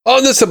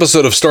On this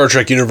episode of Star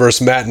Trek Universe,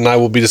 Matt and I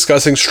will be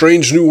discussing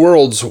Strange New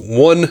Worlds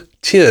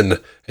 110,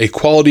 A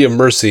Quality of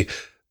Mercy,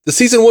 the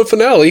Season 1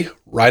 finale,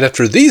 right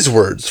after these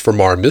words from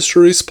our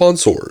mystery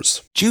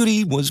sponsors.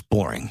 Judy was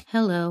boring.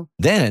 Hello.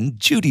 Then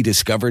Judy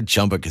discovered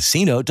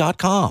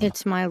ChumbaCasino.com.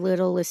 It's my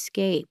little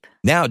escape.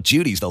 Now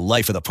Judy's the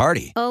life of the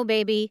party. Oh,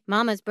 baby,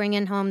 mama's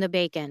bringing home the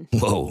bacon.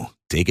 Whoa,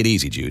 take it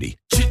easy, Judy.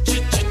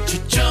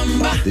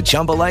 The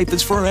Chumba life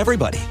is for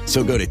everybody.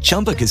 So go to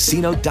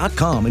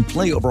ChumbaCasino.com and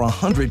play over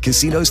 100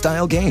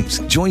 casino-style games.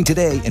 Join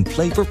today and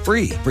play for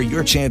free for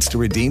your chance to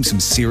redeem some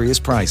serious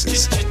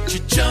prizes.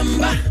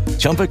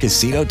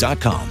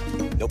 ChumbaCasino.com.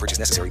 No purchase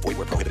necessary. Void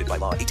where prohibited by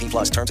law. 18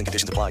 plus terms and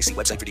conditions apply. See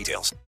website for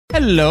details.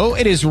 Hello,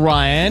 it is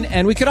Ryan,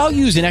 and we could all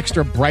use an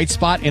extra bright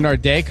spot in our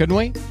day, couldn't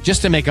we?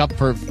 Just to make up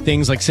for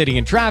things like sitting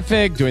in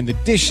traffic, doing the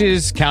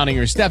dishes, counting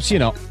your steps, you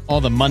know,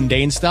 all the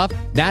mundane stuff.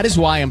 That is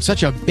why I'm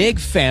such a big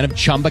fan of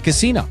Chumba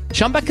Casino.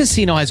 Chumba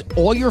Casino has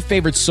all your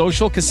favorite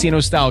social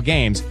casino-style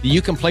games that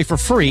you can play for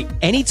free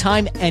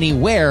anytime,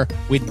 anywhere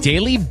with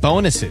daily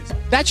bonuses.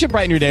 That should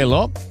brighten your day a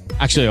little.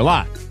 Actually, a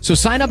lot. So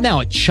sign up now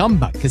at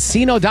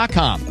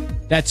ChumbaCasino.com.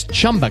 That's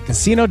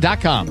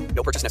ChumbaCasino.com.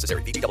 No purchase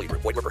necessary. VGW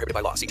Group. Void where prohibited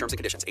by law. See terms and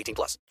conditions. 18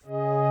 plus.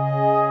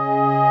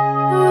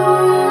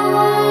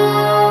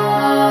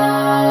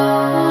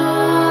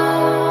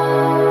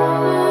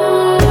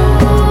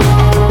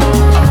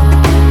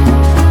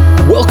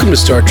 Welcome to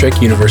Star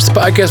Trek Universe, the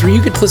podcast where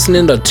you get to listen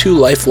in on two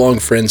lifelong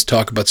friends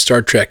talk about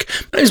Star Trek.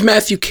 My name is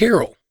Matthew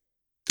Carroll.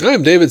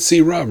 I'm David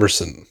C.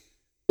 Robertson.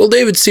 Well,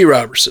 David C.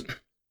 Robertson.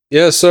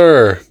 Yes,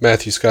 sir.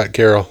 Matthew Scott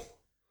Carroll.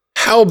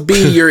 How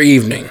be your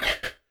evening?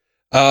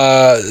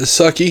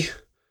 Sucky.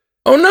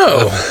 Oh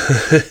no.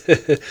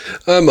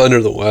 I'm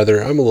under the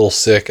weather. I'm a little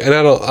sick, and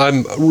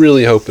I'm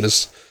really hoping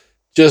it's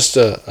just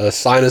a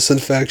sinus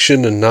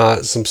infection and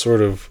not some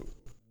sort of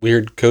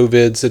weird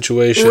COVID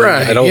situation.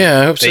 Right. I don't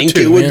I hope think so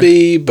too, it would man.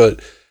 be, but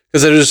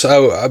because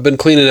I've been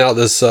cleaning out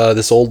this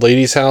old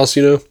lady's house,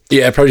 you know.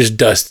 Yeah, probably just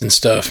dust and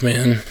stuff,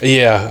 man.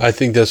 Yeah, I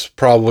think that's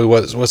probably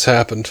what's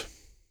happened.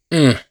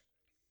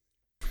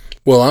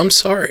 Well, I'm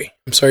sorry.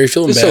 I'm sorry you're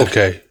feeling It's bad.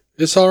 okay.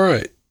 It's all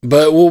right.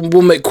 But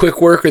we'll make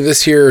quick work of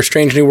this here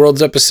Strange New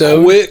Worlds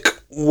episode. Quick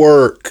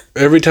work.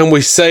 Every time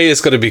we say it's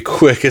going to be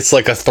quick, it's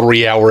like a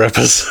 3-hour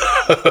episode.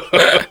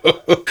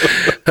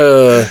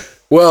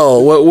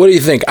 Well, what do you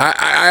think?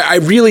 I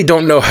really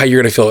don't know how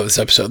you're going to feel about this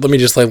episode. Let me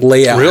just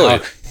lay out. Really?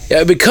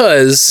 Yeah,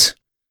 because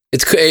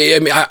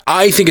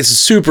I think it's a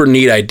super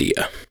neat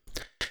idea.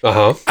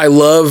 Uh-huh. I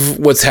love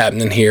what's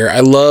happening here. I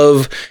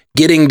love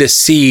getting to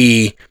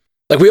see,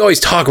 we always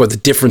talk about the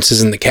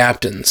differences in the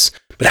captains,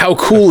 but how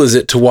cool is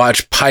it to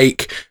watch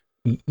Pike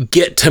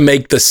get to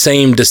make the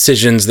same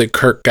decisions that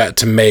Kirk got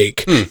to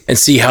make and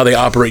see how they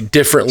operate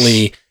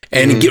differently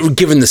and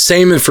given the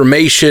same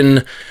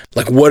information,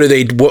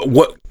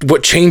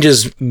 what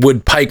changes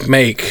would Pike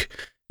make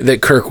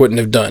that Kirk wouldn't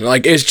have done?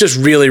 It's just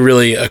really,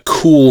 really a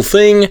cool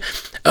thing.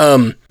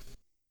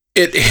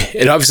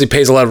 It obviously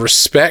pays a lot of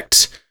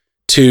respect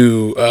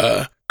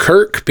to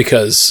Kirk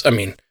because,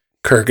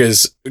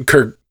 Kirk's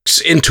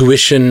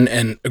intuition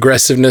and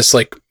aggressiveness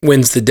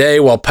wins the day,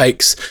 while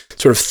Pike's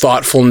sort of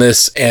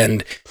thoughtfulness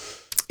and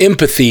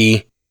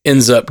empathy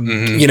ends up,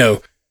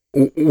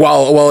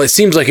 while it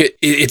seems like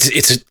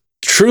it's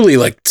truly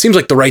seems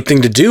like the right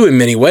thing to do in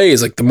many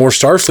ways, the more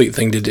Starfleet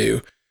thing to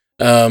do.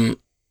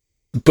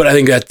 But I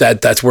think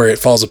that's where it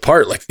falls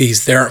apart.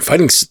 They aren't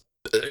fighting,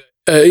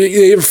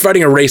 they're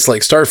fighting a race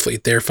like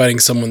Starfleet. They're fighting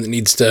someone that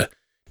needs a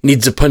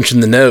punch in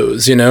the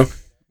nose, you know?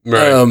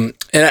 Right.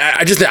 And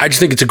I just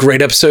think it's a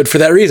great episode for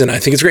that reason. I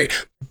think it's great.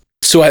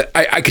 So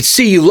I could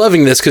see you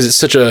loving this because it's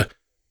such a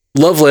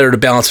love letter to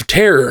Balance of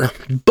Terror,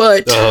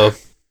 but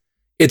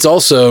it's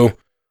also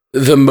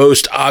the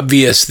most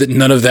obvious that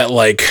none of that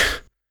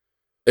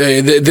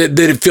that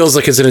it feels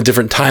like it's in a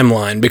different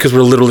timeline because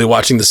we're literally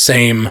watching the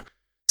same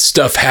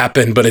stuff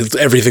happen, but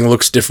everything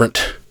looks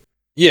different.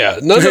 Yeah,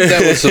 none of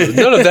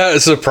that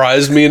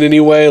surprised me in any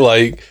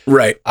way.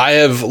 Right. I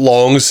have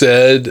long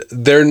said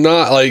they're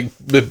not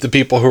the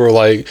people who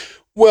are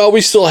well,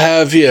 we still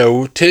have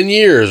 10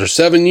 years or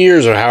 7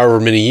 years or however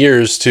many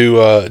years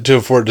to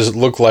for it to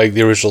look like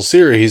the original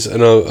series,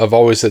 and I've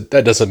always said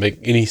that doesn't make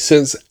any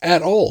sense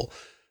at all.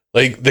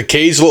 The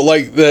cage looked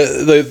like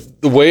the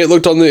way it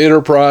looked on the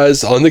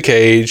Enterprise on the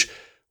cage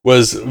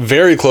was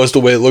very close to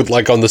the way it looked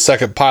like on the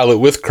second pilot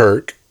with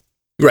Kirk.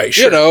 Right,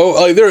 sure.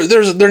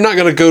 They're not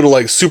going to go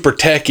to super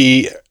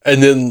techie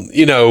and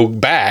then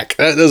back.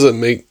 That doesn't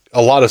make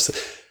a lot of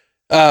sense.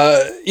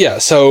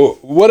 So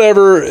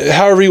whatever,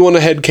 however you want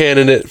to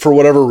headcanon it for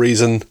whatever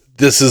reason,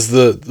 this is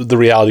the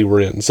reality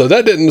we're in. So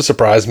that didn't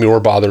surprise me or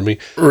bother me.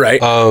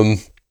 Right.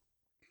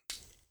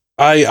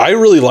 I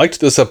really liked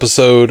this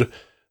episode.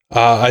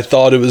 I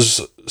thought it was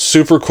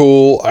super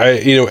cool.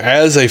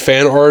 As a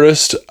fan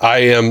artist, I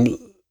am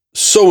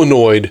so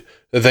annoyed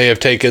that they have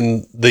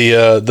taken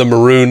the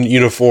maroon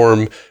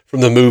uniform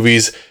from the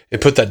movies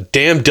and put that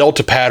damn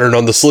Delta pattern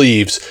on the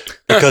sleeves,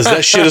 because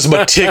that shit is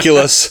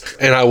meticulous,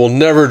 and I will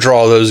never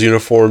draw those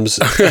uniforms.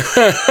 So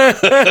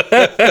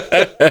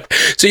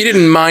you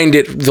didn't mind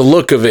the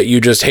look of it. You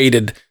just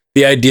hated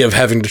the idea of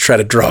having to try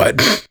to draw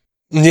it.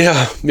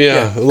 Yeah,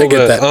 a little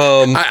bit. That.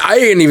 I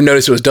didn't even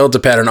notice it was Delta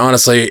pattern,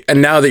 honestly.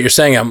 And now that you're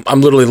saying,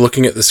 I'm literally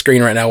looking at the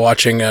screen right now,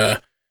 watching it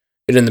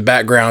in the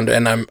background,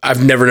 and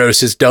I've never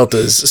noticed his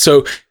deltas.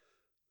 So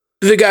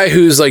the guy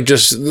who's like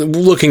just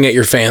looking at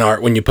your fan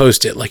art when you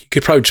post it, like you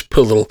could probably just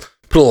put a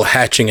little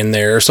hatching in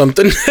there or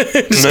something.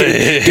 Just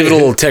give it a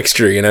little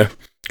texture, because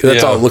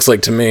that's all it looks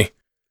like to me.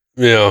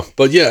 Yeah,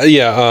 but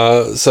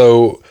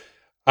so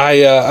I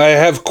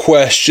have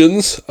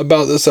questions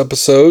about this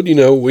episode.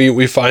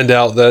 We find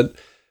out that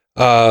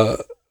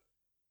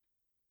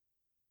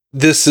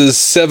this is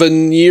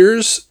 7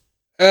 years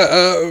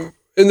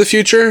in the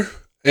future,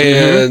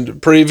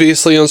 and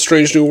previously on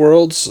Strange New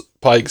Worlds,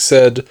 Pike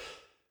said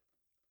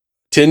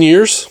 10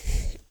 years.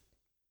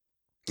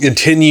 In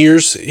 10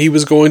 years, he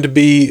was going to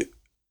be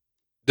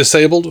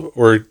disabled,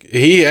 or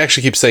he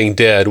actually keeps saying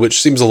dead,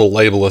 which seems a little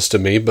labelist to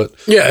me, but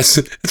yes,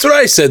 that's what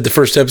I said the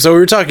first episode. We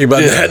were talking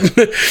about that.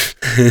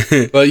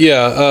 But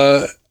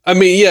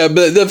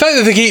but the fact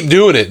that they keep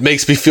doing it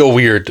makes me feel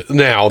weird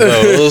now,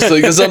 though,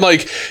 because I'm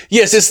like,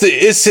 yes, it's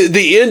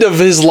the end of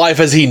his life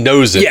as he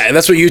knows it. Yeah,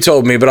 that's what you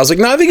told me, but I was like,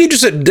 no, I think he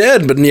just said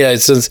dead. But yeah,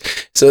 it's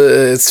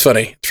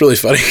funny. It's really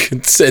funny.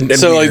 And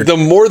so weird. Like the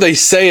more they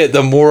say it,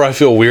 the more I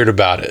feel weird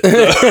about it.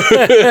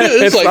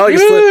 It's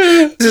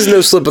like this is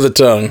no slip of the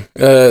tongue.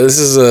 This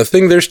is a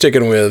thing they're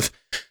sticking with.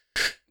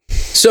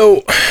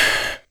 So.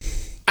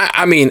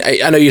 I mean,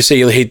 I know you say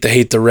you hate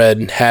the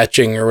red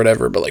hatching or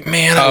whatever, but like,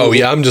 man.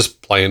 I'm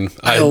just playing.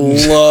 I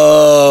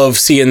love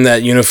seeing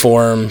that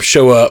uniform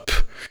show up.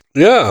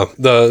 Yeah,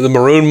 the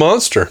maroon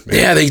monster. Man.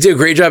 Yeah, they do a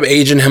great job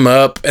aging him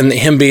up, and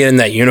him being in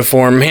that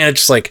uniform. Man,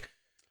 it's just like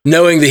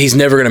knowing that he's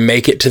never going to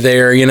make it to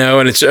there,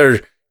 and it's,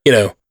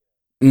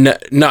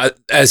 not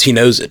as he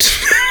knows it.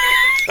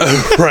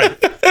 Right.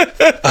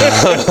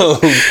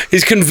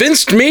 He's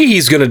convinced me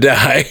he's going to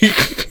die.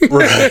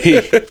 Right.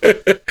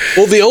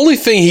 Well, the only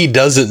thing he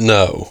doesn't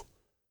know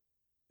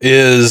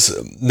is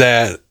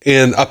that,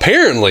 and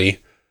apparently,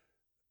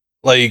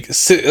 I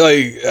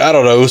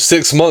don't know,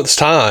 6 months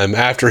time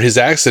after his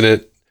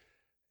accident,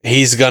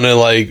 he's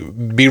gonna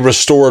be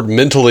restored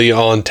mentally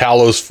on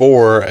Talos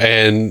 4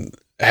 and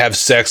have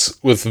sex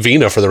with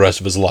Vina for the rest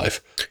of his life.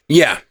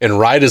 Yeah. And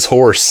ride his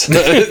horse. I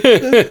don't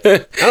know,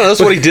 that's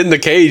what he did in the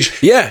cage.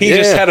 Yeah. He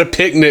just had a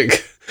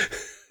picnic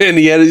and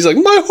he's like,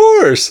 my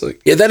horse.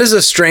 Yeah, that is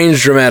a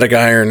strange dramatic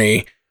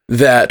irony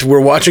that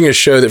we're watching a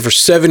show that for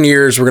 7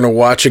 years we're going to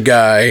watch a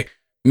guy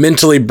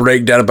mentally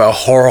break down about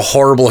how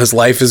horrible his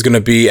life is going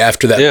to be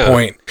after that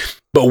point.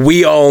 But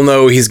we all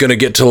know he's going to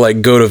get to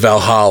go to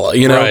Valhalla,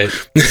 Right.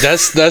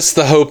 That's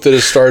the hope that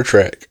is Star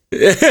Trek.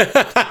 You're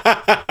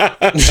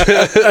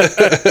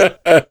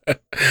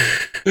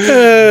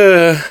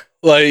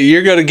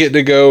going to get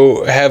to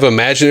go have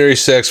imaginary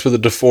sex with a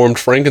deformed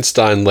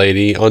Frankenstein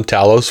lady on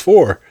Talos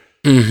 4.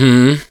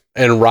 Mm-hmm.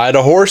 And ride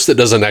a horse that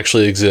doesn't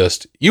actually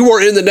exist. You were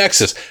in the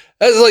Nexus.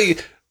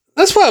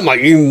 That's why I'm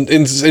like,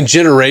 in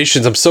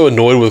Generations, I'm so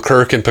annoyed with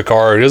Kirk and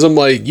Picard, because I'm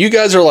like, you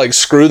guys are like,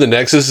 screw the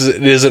Nexus,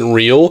 it isn't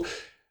real.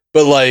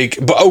 But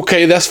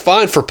okay, that's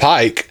fine for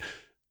Pike.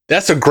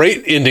 That's a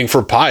great ending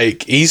for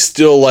Pike. He's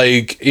still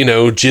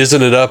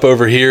jizzing it up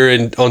over here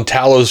on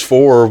Talos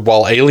 4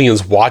 while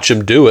aliens watch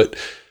him do it.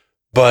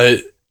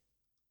 But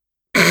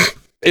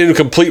in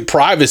complete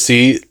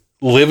privacy,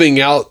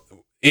 living out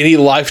any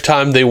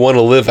lifetime they want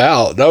to live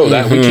out. No,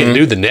 that we can't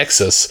do the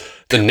Nexus.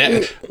 We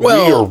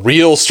are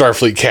real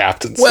Starfleet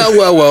captains.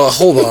 Well,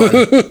 hold on.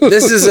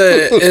 This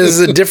is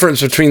a difference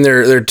between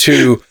their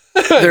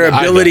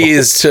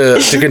abilities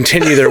to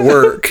continue their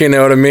work. You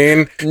know what I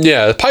mean?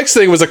 Yeah, Pike's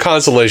thing was a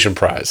consolation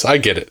prize. I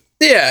get it.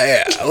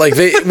 Yeah.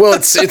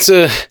 It's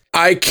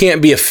I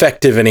can't be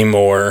effective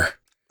anymore.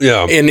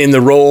 Yeah. In the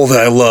role that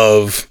I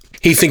love,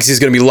 he thinks he's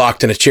going to be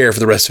locked in a chair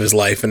for the rest of his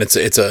life, and it's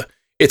a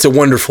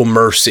wonderful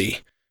mercy.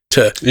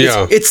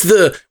 It's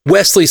the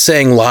Wesley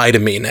saying "lie to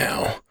me"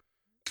 now,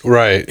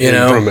 right?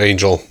 From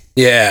Angel.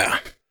 Yeah,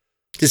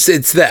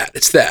 it's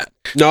that.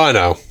 No, I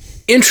know.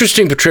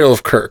 Interesting portrayal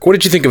of Kirk. What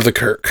did you think of the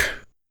Kirk?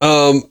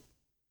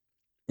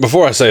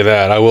 Before I say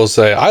that, I will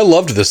say I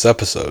loved this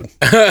episode.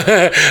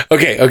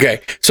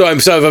 Okay. So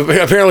I've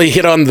apparently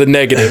hit on the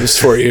negatives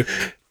for you.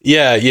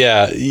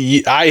 Yeah.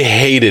 I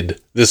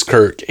hated this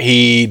Kirk.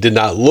 He did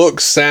not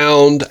look,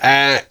 sound,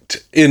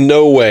 act in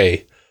no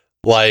way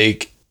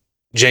like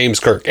James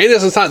Kirk. And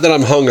it's not that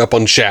I'm hung up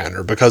on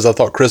Shatner, because I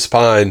thought Chris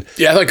Pine.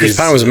 Yeah, I thought Chris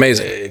Pine was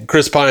amazing.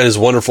 Chris Pine is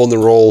wonderful in the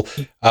role.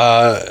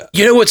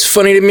 You know what's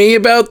funny to me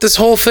about this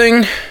whole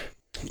thing?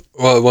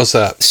 Well, what's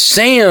that?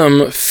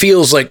 Sam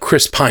feels like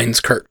Chris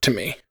Pine's Kirk to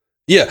me.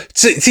 Yeah.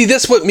 See,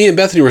 that's what me and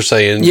Bethany were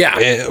saying. Yeah.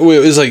 It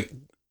was like,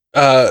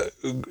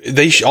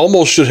 they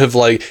almost should have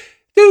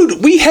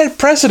dude, we had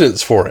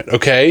precedents for it,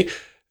 okay?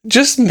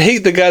 Just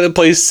make the guy that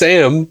plays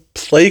Sam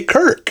play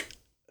Kirk.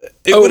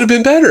 it would have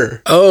been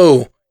better.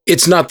 Oh,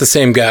 it's not the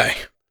same guy.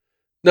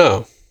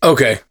 No.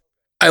 Okay.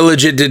 I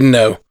legit didn't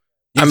know.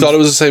 You thought it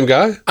was the same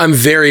guy? I'm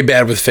very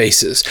bad with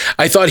faces.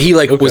 I thought he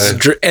was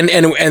and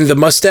the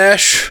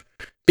mustache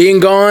being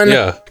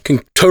gone can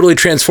totally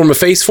transform a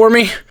face for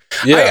me.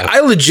 Yeah.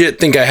 I legit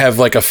think I have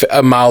like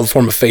a mild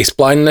form of face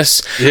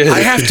blindness. Yeah. I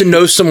have to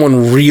know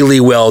someone really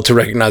well to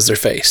recognize their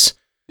face.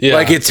 Yeah.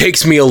 Like it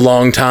takes me a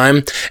long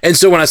time. And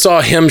so when I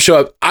saw him show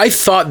up, I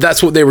thought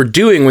that's what they were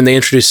doing when they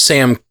introduced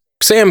Sam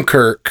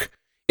Kirk,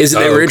 is that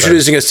they were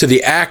introducing us to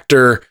the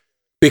actor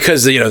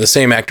because the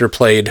same actor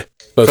played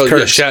both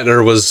Kirks. Yeah,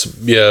 Shatner was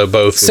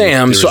both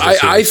Sam. So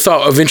I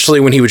thought eventually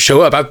when he would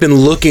show up, I've been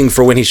looking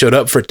for when he showed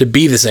up for it to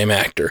be the same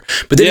actor.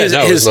 But then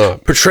his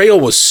portrayal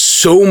was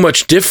so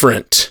much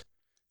different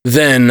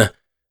than,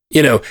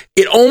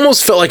 it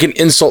almost felt like an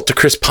insult to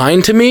Chris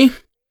Pine to me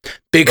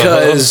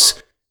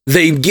because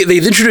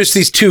they've introduced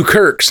these two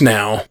Kirks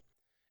now,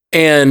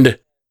 and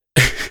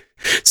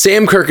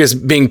Sam Kirk is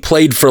being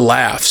played for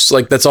laughs.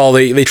 Like that's all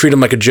they treat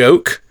him like a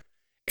joke.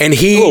 And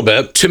a little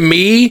bit. To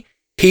me,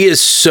 he is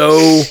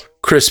so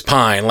Chris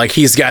Pine. Like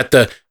he's got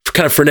the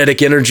kind of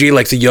frenetic energy,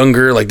 like the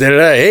younger, like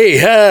hey,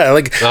 ha,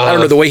 like I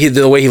don't know the way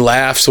he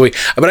laughs. But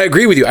I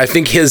agree with you. I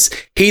think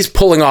he's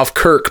pulling off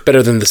Kirk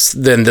better than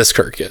this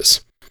Kirk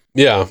is.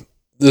 Yeah,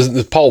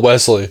 this Paul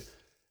Wesley.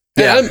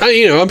 Yeah,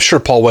 I'm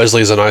sure Paul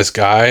Wesley is a nice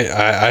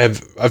guy.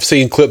 I've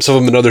seen clips of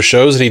him in other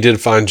shows, and he did a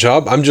fine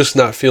job. I'm just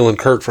not feeling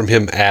Kirk from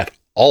him at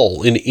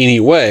all in any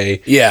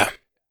way. Yeah,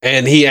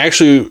 and he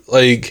actually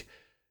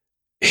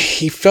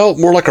he felt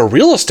more like a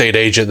real estate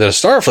agent than a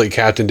Starfleet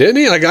captain, didn't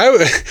he? Like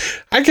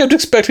I kept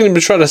expecting him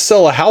to try to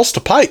sell a house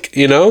to Pike,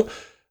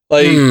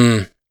 Like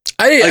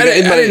I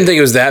didn't think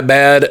it was that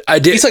bad.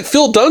 He's like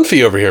Phil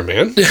Dunphy over here,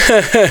 man.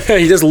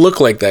 He does look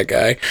like that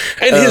guy.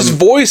 And his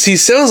voice, he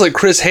sounds like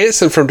Chris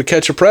Hansen from To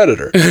Catch a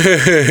Predator.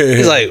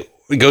 He's like,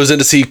 he goes in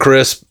to see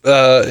Chris,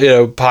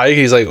 Pike.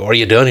 He's like, what are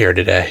you doing here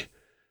today?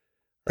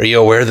 Are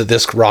you aware that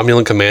this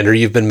Romulan commander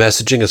you've been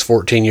messaging is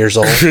 14 years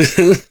old?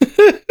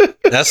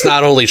 That's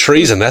not only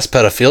treason, that's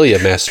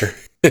pedophilia, master.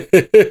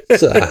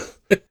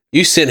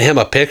 You sent him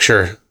a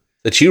picture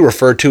that you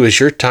referred to as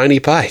your tiny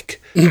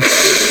Pike.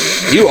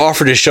 You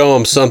offered to show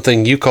him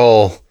something you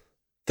call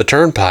the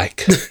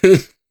turnpike.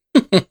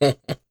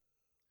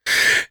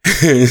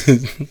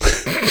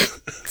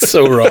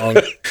 So wrong.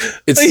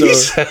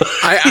 It's so.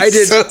 I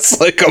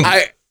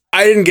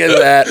didn't get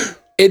that.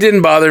 It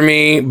didn't bother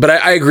me, but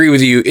I agree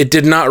with you. It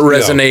did not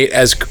resonate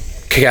as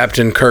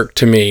Captain Kirk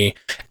to me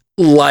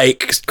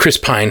like Chris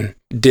Pine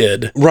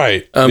did.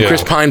 Right.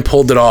 Chris Pine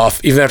pulled it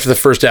off. Even after the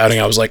first outing,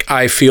 I was like,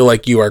 I feel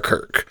like you are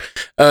Kirk.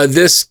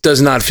 This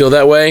does not feel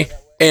that way.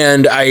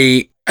 And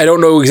I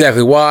don't know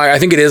exactly why. I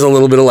think it is a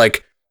little bit of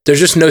like, there's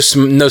just no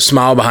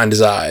smile behind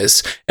his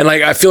eyes. And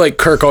like, I feel like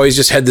Kirk always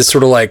just had this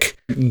sort of like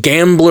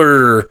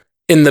gambler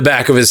in the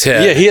back of his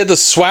head. Yeah, he had the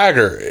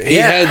swagger. He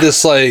had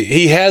this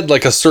he had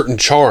like a certain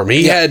charm.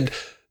 He had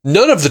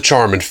none of the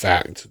charm, in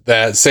fact,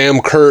 that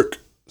Sam Kirk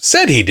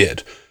said he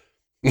did.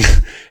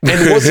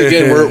 And once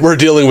again, we're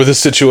dealing with a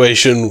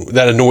situation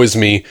that annoys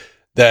me,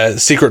 that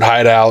Secret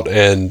Hideout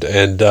and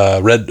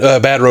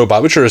Bad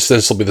Robot, which are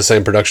ostensibly the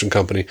same production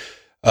company,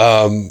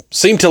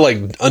 seem to like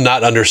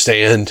not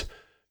understand.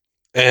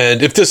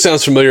 And if this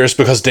sounds familiar, it's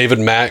because David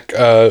Mack,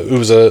 who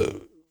was a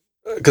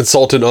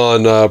consultant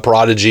on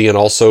Prodigy and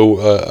also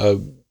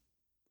a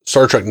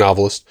Star Trek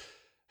novelist,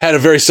 had a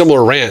very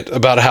similar rant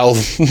about how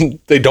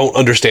they don't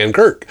understand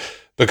Kirk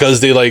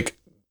because they like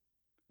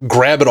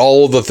grab at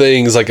all of the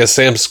things like as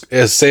Sam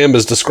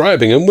is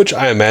describing him, which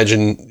I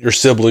imagine your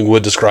sibling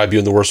would describe you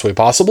in the worst way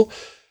possible.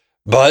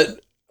 But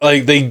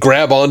like they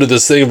grab onto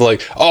this thing of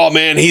like, oh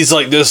man, he's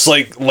like this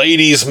like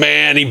ladies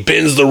man, he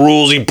bends the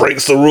rules, he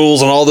breaks the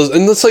rules and all this.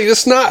 And it's like,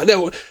 it's not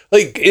that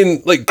like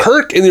in like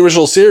Kirk in the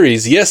original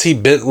series. Yes, he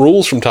bent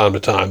rules from time to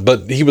time,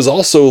 but he was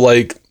also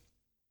like,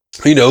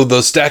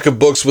 the stack of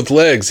books with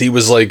legs. He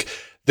was like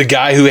the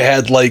guy who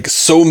had like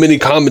so many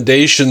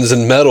commendations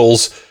and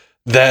medals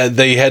that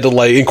they had to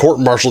like in court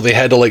martial, they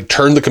had to like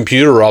turn the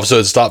computer off so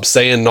it stopped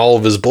saying all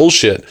of his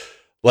bullshit.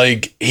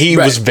 Like he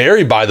was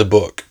very by the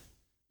book.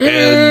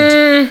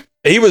 And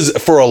he was,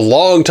 for a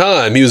long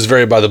time, he was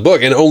very by the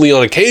book, and only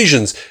on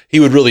occasions he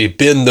would really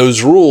bend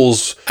those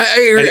rules,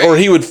 or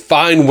he would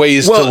find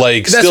ways to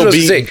like still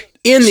be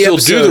in the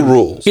episode. Do the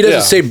rules. He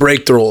doesn't say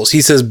break the rules;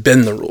 he says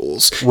bend the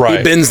rules. Right.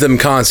 He bends them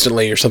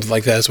constantly, or something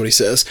like that. Is what he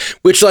says.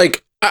 Which,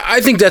 like, I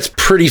think that's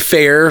pretty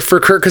fair for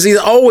Kirk because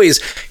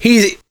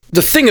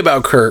the thing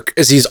about Kirk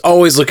is he's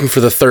always looking for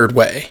the third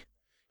way.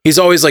 He's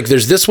always like,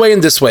 there's this way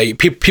and this way.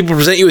 People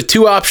present you with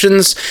two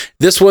options.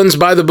 This one's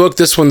by the book.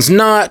 This one's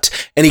not.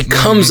 And he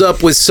comes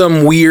up with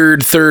some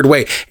weird third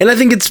way. And I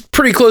think it's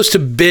pretty close to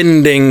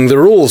bending the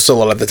rules a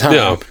lot of the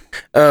time.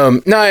 Yeah.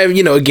 Now,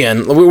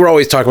 again, we were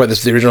always talking about this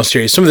with the original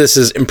series. Some of this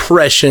is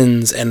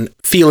impressions and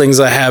feelings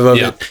I have of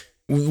it.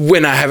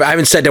 When I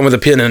haven't sat down with a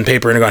pen and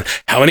paper and gone,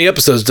 how many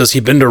episodes does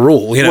he bend a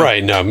rule?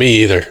 Right. No,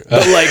 me either.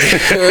 But like,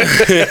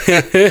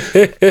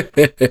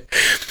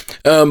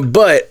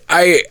 but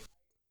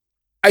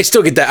I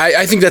still get that.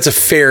 I think that's a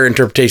fair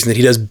interpretation that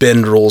he does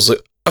bend rules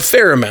a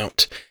fair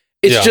amount.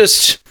 It's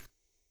just,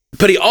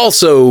 but he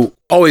also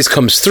always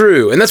comes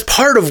through. And that's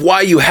part of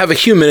why you have a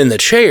human in the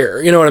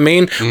chair. You know what I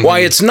mean? Mm-hmm. Why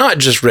it's not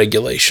just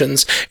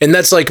regulations. And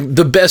that's like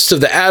the best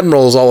of the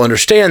admirals all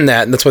understand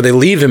that. And that's why they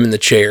leave him in the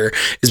chair,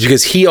 is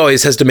because he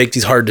always has to make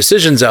these hard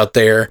decisions out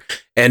there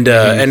and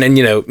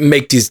you know,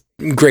 make these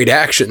great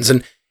actions.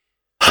 And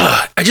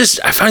I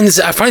find this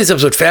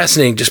episode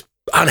fascinating just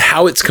on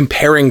how it's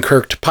comparing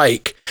Kirk to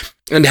Pike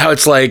and how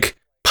it's like,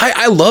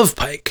 I love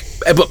Pike,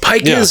 but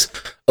Pike is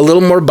a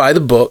little more by the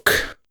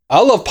book. I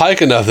love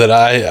Pike enough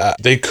that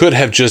they could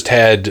have just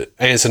had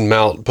Anson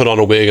Mount put on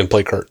a wig and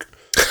play Kirk.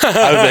 I would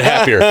have been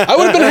happier. I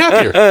would have been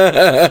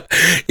happier.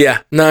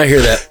 Yeah, no, I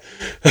hear that.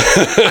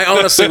 I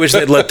honestly wish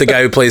they'd let the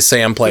guy who plays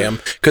Sam play him,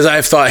 because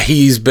I've thought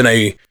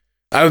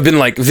I've been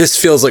like, this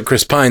feels like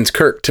Chris Pine's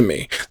Kirk to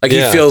me. Like, he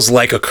feels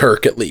like a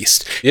Kirk, at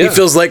least. Yeah. He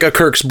feels like a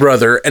Kirk's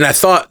brother. And I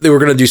thought they were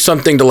going to do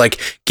something to like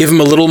give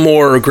him a little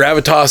more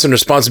gravitas and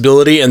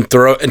responsibility and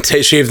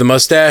shave the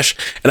mustache.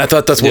 And I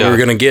thought that's what we were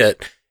going to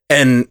get.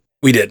 And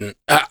we didn't.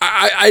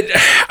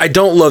 I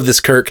don't love this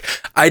Kirk.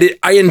 I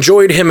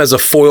enjoyed him as a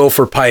foil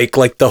for Pike,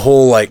 like the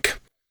whole like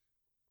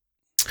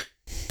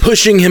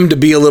pushing him to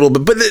be a little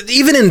bit, but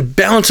even in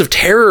Balance of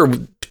Terror,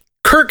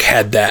 Kirk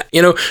had that,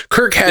 you know,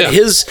 Kirk had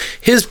his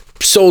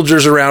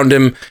soldiers around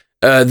him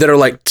that are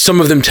like,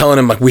 some of them telling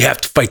him like, we have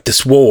to fight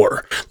this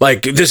war.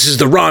 Like, this is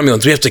the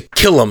Romulans. We have to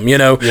kill them, you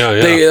know?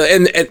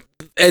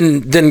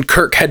 And then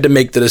Kirk had to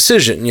make the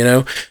decision, you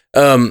know?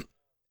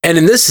 And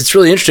in this, it's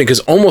really interesting because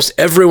almost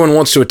everyone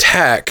wants to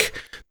attack,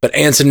 but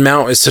Anson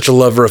Mount is such a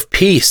lover of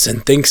peace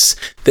and thinks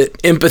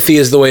that empathy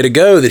is the way to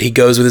go, that he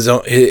goes with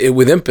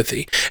with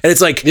empathy. And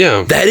it's like,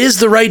 that is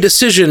the right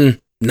decision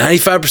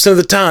 95% of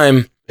the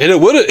time. And it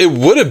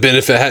would have been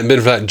if it hadn't been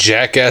for that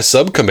jackass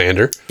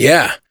sub-commander.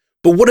 Yeah.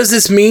 But what does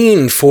this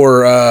mean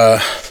for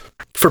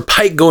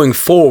Pike going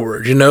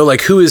forward? You know,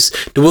 like,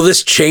 will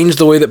this change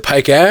the way that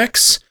Pike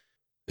acts?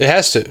 It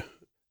has to.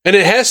 And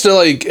it has to,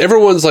 like,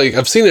 everyone's like,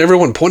 I've seen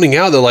everyone pointing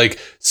out that, like,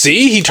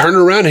 see, he turned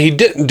around and he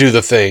didn't do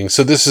the thing.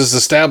 So this is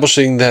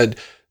establishing that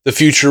the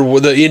future,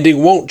 the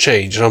ending won't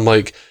change. And I'm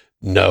like,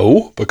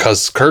 no,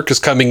 because Kirk is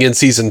coming in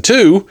season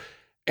 2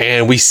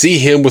 and we see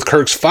him with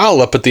Kirk's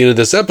file up at the end of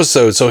this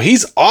episode. So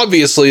he's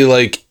obviously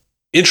like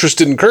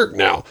interested in Kirk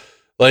now.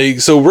 Like,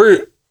 so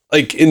we're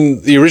like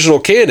in the original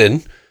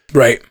canon,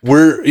 right?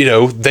 We're, you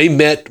know, they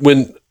met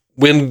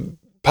when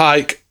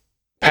Pike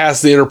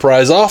passed the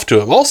Enterprise off to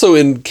him. Also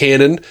in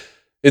canon,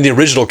 in the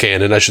original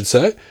canon, I should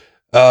say,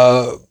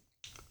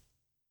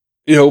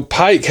 you know,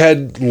 Pike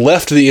had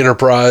left the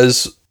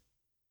Enterprise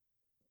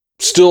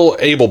still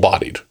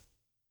able-bodied.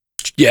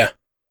 Yeah.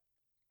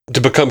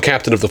 To become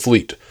captain of the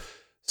fleet.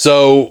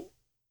 So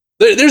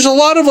there's a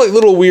lot of like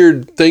little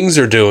weird things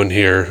they're doing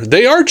here.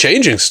 They are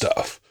changing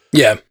stuff.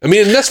 Yeah. I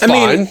mean, that's fine.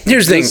 I mean,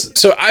 here's the thing.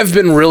 So I've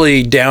been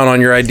really down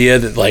on your idea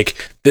that like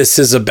this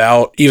is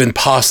about, even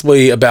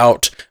possibly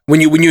about,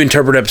 when you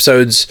interpret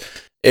episodes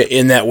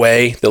in that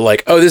way, that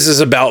like, oh, this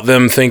is about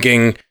them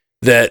thinking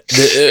that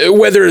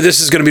whether this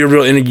is going to be a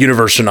real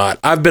universe or not.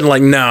 I've been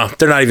like, no,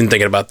 they're not even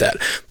thinking about that.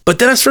 But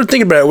then I started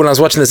thinking about it when I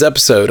was watching this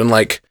episode, and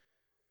like,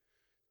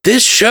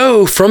 this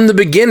show from the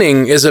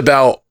beginning is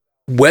about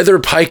whether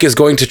Pike is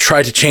going to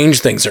try to change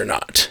things or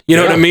not. You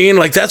know what I mean?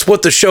 Like, that's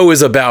what the show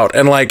is about.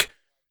 And like,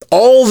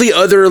 all the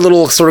other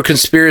little sort of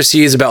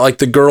conspiracies about like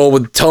the girl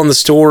with telling the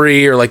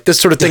story or like this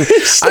sort of thing.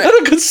 It's not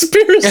a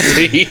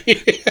conspiracy.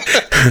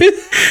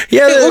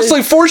 Yeah. It looks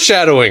like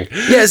foreshadowing.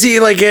 Yeah. See,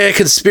 like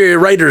conspiracy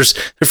writers,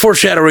 their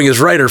foreshadowing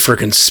is writer for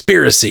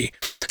conspiracy.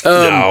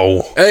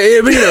 No.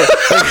 You know,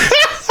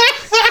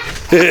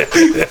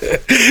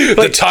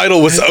 the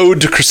title was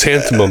Ode to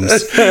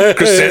Chrysanthemums.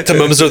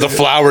 Chrysanthemums are the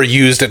flower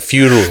used at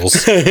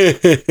funerals.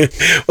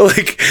 Well,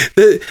 like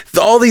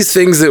all these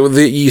things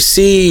that you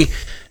see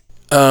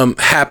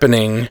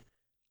happening,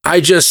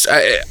 I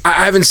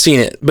haven't seen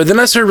it, but then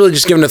I started really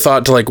just giving a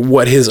thought to like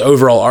what his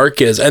overall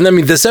arc is. And I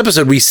mean, this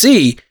episode we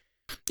see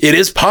it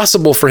is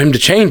possible for him to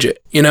change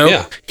it. You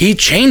know, he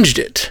changed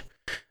it.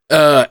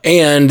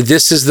 And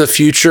this is the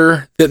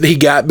future that he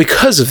got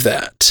because of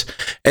that.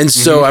 And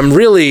so I'm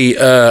really,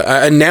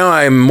 and now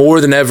I'm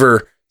more than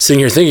ever sitting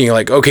here thinking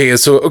like, okay,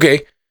 that's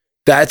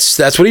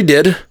what he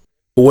did.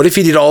 But what if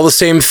he did all the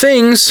same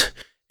things,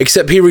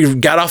 except he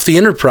got off the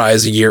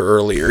Enterprise a year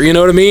earlier? You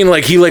know what I mean?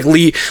 Like he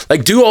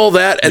do all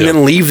that and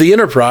then leave the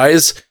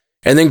Enterprise,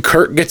 and then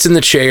Kirk gets in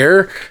the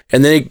chair,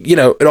 and then, you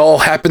know, it all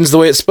happens the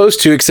way it's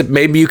supposed to, except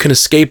maybe you can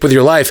escape with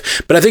your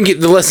life. But I think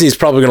the lesson he's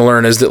probably going to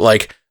learn is that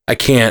like, I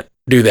can't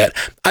do that.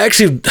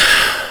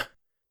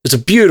 There's a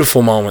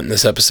beautiful moment in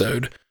this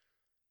episode.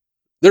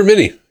 There are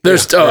many.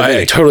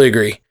 I totally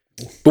agree.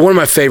 But one of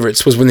my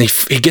favorites was when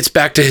he gets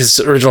back to his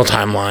original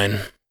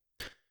timeline,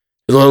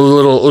 the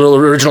little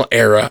original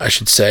era, I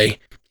should say.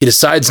 He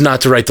decides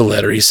not to write the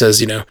letter. He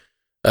says, you know,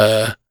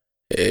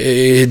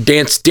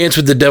 dance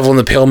with the devil in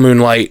the pale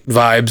moonlight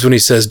vibes when he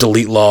says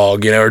delete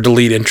log, you know, or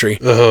delete entry.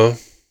 Uh-huh.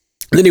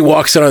 And then he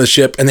walks out on the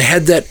ship, and they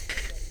had that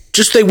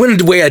just they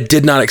went a way I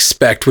did not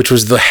expect, which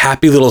was the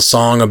happy little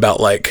song about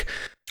like,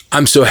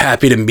 I'm so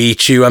happy to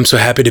meet you. I'm so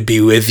happy to be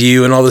with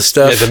you and all this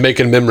stuff. Yeah, the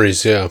making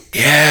memories. Yeah.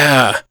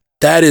 Yeah.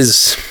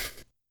 It's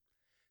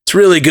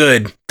really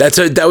good.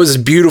 That was a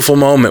beautiful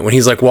moment when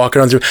he's like walking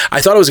on through.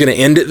 I thought I was going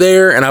to end it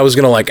there, and I was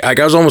going to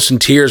I was almost in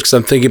tears because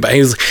I'm thinking about,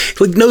 he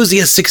knows he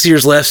has 6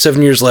 years left,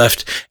 7 years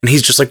left. And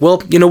he's just like,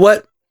 well, you know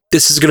what?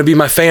 This is going to be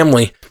my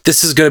family.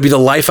 This is going to be the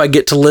life I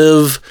get to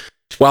live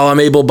while I'm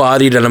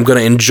able-bodied, and I'm going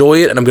to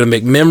enjoy it, and I'm going to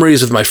make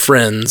memories with my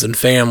friends and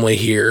family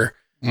here.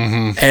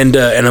 Mm-hmm. And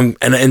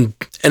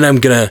I'm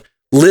going to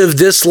live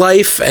this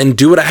life and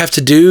do what I have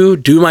to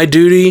do my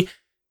duty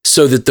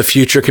so that the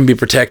future can be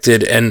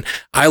protected. And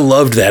I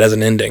loved that as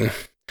an ending.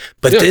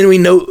 But then we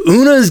know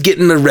Una's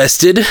getting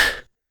arrested.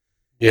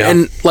 Yeah.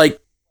 And like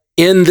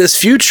in this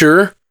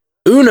future,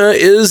 Una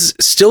is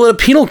still at a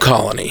penal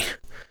colony.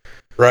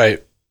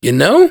 Right. You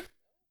know?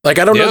 Like,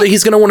 I don't know that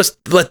he's going to want to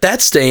let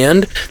that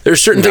stand.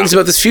 There's certain things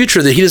about this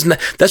future that he doesn't.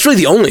 That's really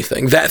the only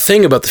thing. That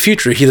thing about the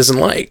future he doesn't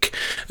like.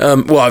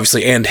 Well,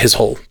 obviously, and his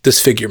whole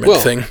disfigurement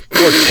thing.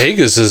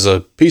 Ortegas is a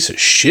piece of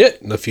shit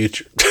in the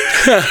future.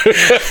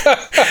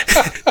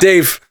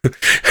 Dave,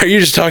 are you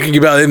just talking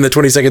about in the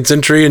 22nd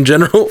century in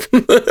general?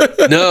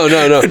 No.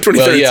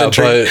 23rd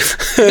century.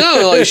 But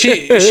no, like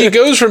she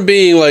goes from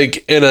being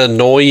like an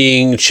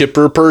annoying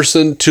chipper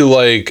person to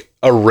like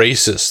a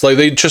racist. Like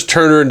they just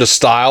turn her into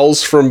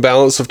Styles from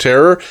Balance of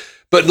Terror.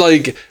 But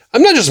like,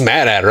 I'm not just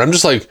mad at her. I'm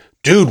just like,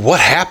 dude, what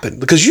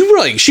happened? Because you were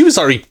like, she was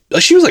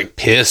like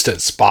pissed at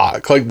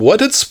Spock. Like, what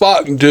did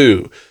Spock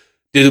do?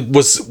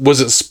 Was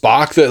it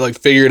Spock that like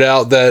figured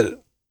out that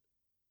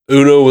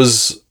Una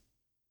was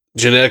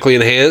genetically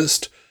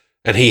enhanced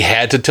and he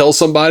had to tell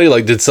somebody?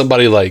 Like,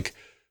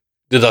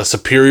 did a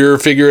superior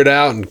figure it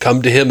out and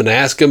come to him and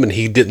ask him and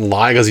he didn't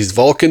lie because he's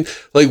Vulcan?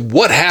 Like,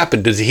 what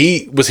happened? Was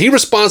he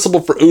responsible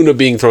for Una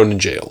being thrown in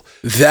jail?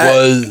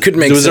 That could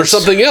make sense. Was there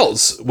something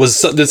else?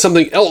 Did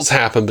something else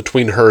happen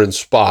between her and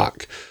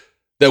Spock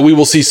that we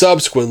will see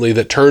subsequently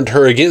that turned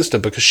her against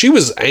him? Because she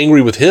was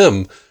angry with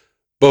him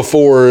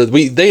before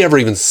they ever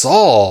even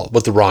saw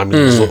what the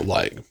Romulans looked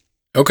like.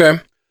 Okay.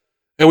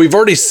 And we've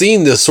already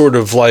seen this sort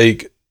of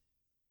like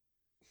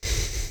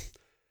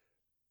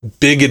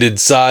bigoted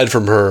side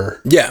from her.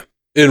 Yeah.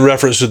 In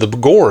reference to the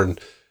Gorn.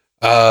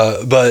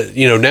 But,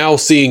 you know, now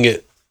seeing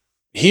it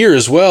here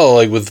as well,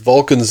 like with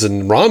Vulcans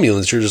and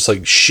Romulans, you're just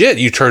like, shit,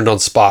 you turned on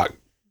Spock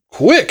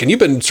quick. And you've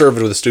been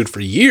serving with this dude for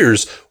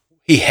years.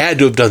 He had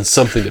to have done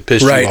something to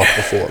piss you off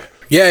before.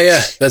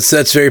 Yeah.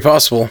 That's very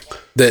possible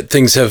that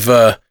things have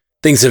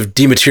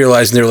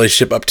dematerialized in their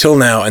relationship up till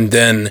now. And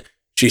then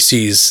she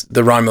sees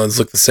the Romulans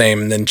look the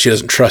same and then she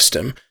doesn't trust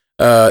him.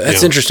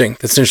 That's interesting.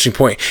 That's an interesting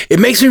point. It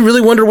makes me really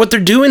wonder what they're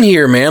doing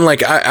here, man.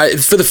 Like, I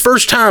for the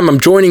first time, I'm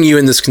joining you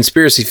in this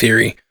conspiracy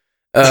theory.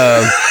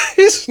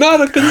 It's not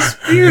a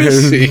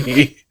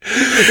conspiracy.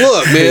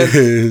 Look,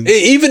 man,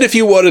 even if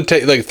you want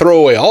to throw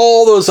away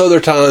all those other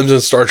times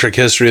in Star Trek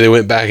history, they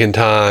went back in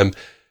time.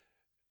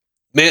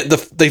 Man,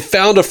 they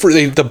found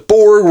the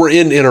Borg were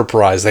in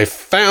Enterprise. They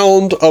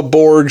found a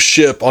Borg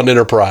ship on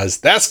Enterprise.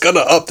 That's going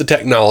to up the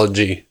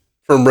technology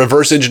from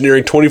reverse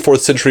engineering 24th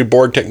century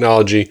Borg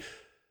technology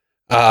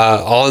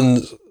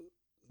on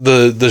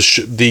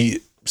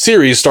the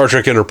series Star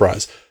Trek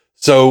Enterprise.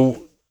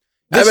 So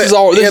this is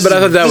all. But I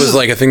thought that was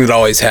like a thing that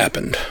always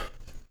happened.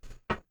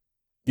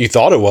 You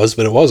thought it was,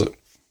 but it wasn't.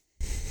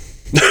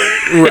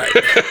 Right.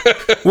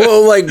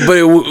 Well, like,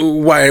 but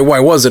why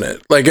wasn't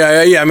it? Like,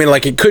 I mean,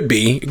 like, it could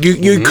be.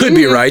 You could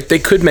be right. They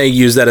could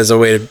use that as a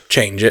way to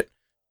change it.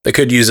 They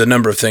could use a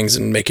number of things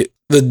and make it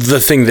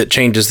the thing that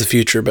changes the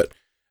future. But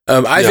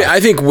I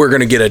think we're going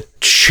to get a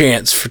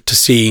chance to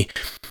see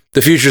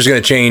the future is going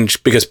to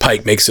change because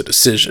Pike makes a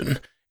decision,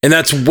 and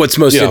that's what's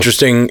most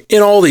interesting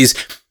in all these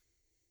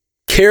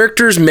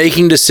characters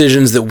making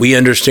decisions that we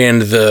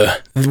understand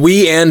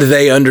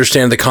they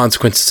understand the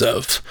consequences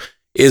of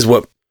is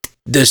what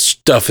this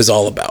stuff is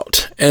all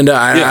about. And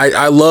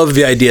I love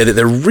the idea that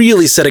they're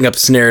really setting up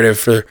this narrative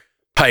for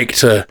Pike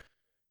to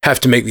have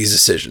to make these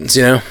decisions,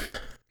 you know?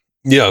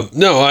 Yeah,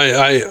 no,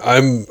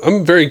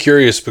 I'm very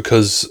curious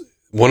because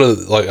one of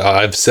the, like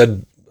I've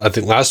said, I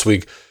think last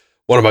week,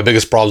 one of my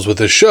biggest problems with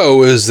this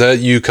show is that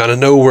you kind of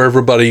know where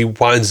everybody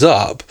winds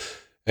up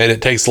and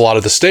it takes a lot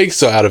of the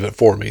stakes out of it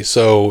for me.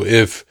 So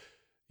if,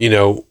 you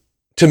know,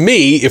 to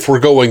me, if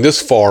we're going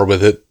this far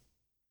with it,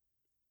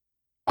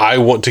 I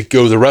want to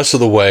go the rest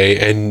of the way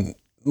and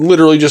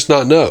literally just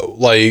not know,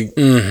 like,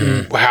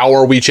 how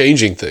are we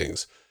changing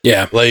things?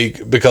 Yeah.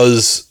 Like,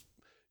 because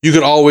you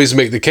could always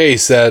make the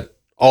case that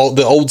all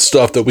the old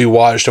stuff that we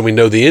watched and we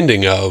know the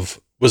ending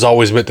of was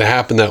always meant to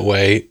happen that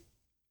way.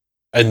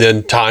 And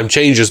then time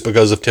changes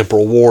because of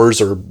temporal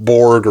wars or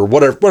Borg or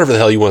whatever the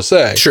hell you want to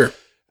say. Sure.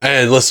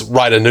 And let's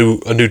write a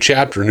new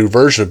chapter, a new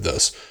version of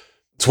this.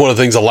 It's one of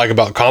the things I like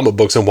about comic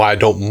books and why I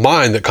don't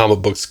mind that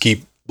comic books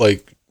keep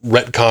like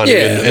retconning.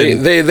 Yeah,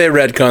 they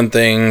retcon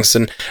things,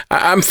 and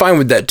I'm fine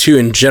with that too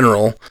in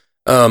general.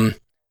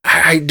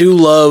 I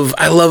love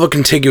a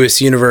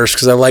contiguous universe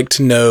because I like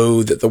to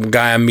know that the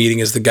guy I'm meeting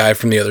is the guy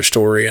from the other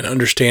story and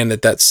understand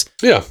that that's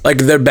like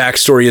their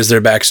backstory is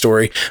their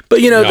backstory. But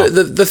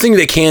the thing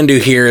they can do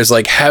here is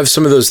like have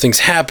some of those things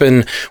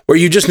happen where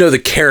you just know the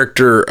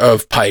character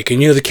of Pike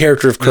and you know the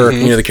character of Kirk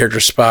and you know the character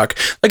of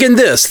Spock. Like in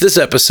this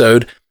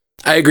episode,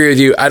 I agree with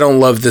you. I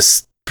don't love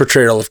this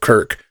portrayal of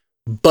Kirk,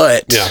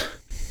 but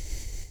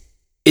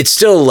it's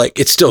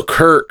still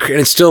Kirk, and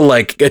it's still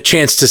like a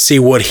chance to see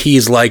what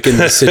he's like in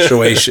this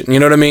situation. You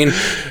know what I mean?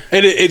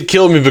 And it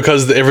killed me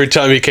because every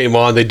time he came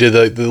on, they did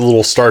the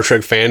little Star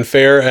Trek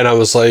fanfare, and I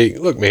was like,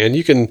 "Look, man,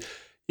 you can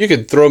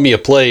throw me a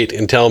plate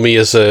and tell me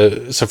it's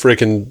a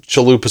freaking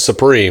Chalupa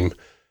Supreme,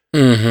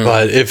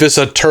 but if it's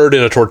a turd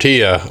in a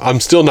tortilla, I'm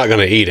still not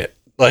going to eat it.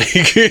 Like,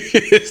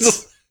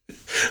 it's,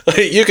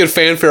 like you can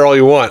fanfare all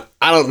you want.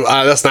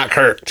 That's not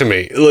Kirk to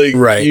me. Like,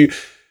 right."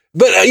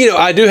 But,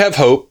 I do have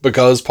hope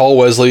because Paul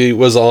Wesley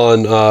was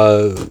on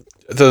the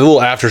little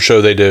after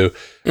show they do.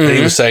 And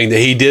he was saying that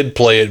he did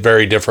play it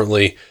very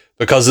differently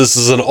because this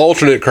is an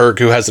alternate Kirk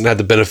who hasn't had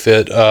the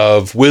benefit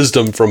of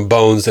wisdom from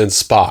Bones and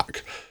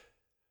Spock.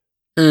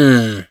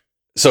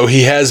 So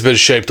he has been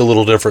shaped a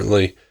little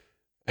differently.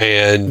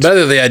 And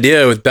better the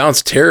idea with Balance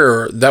of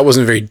Terror, that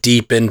wasn't very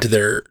deep into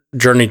their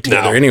journey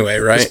together anyway,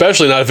 right?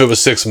 Especially not if it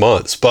was 6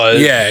 months. But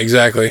yeah,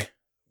 exactly.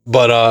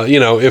 But,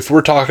 if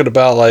we're talking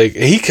about like,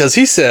 because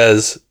he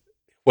says,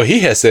 what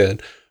he has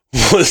said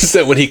was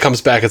that when he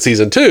comes back in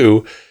season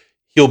 2,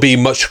 he'll be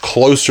much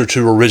closer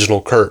to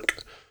original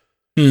Kirk,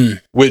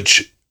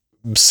 which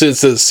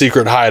since it's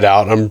secret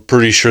hideout, I'm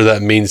pretty sure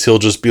that means he'll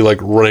just be like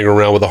running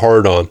around with a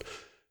hard on,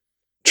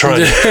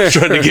 trying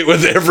to get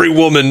with every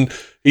woman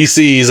he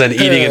sees and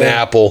eating an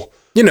apple.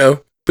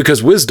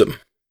 Because wisdom.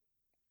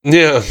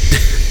 Yeah.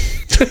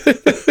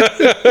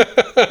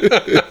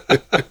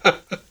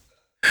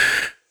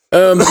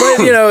 But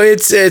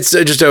it's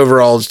just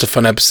overall just a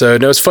fun episode.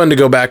 And it was fun to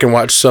go back and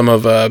watch some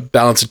of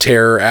Balance of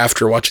Terror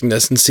after watching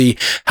this and see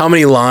how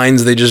many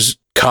lines they just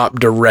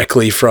copped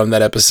directly from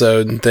that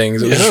episode and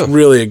things. It was just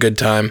really a good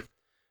time.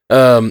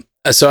 So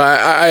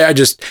I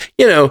just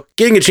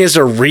getting a chance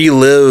to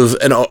relive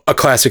a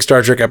classic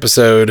Star Trek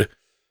episode.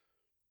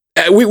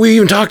 We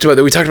even talked about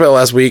that. We talked about it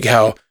last week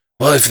how.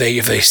 Well, if they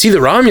see the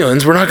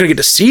Romulans, we're not going to get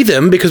to see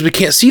them because we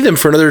can't see them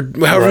for another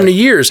however many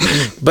years.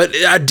 But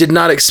I did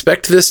not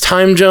expect this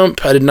time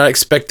jump. I did not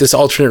expect this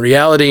alternate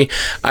reality.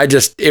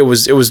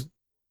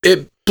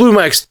 It blew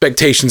my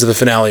expectations of the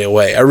finale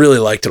away. I really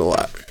liked it a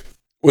lot.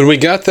 When we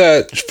got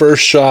that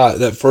first shot,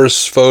 that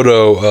first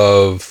photo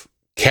of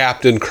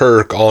Captain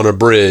Kirk on a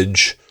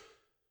bridge,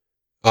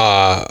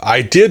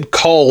 I did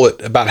call it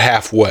about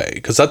halfway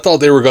because I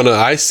thought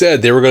I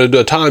said they were going to do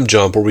a time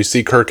jump where we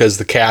see Kirk as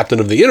the captain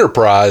of the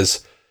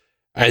Enterprise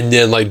and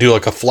then like do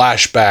like a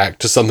flashback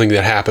to something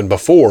that happened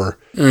before.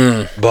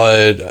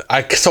 But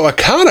I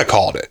kind of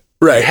called it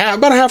right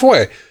about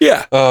halfway.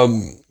 Yeah.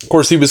 Of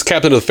course he was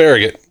captain of the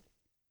Farragut,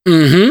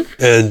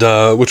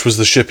 and which was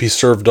the ship he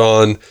served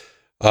on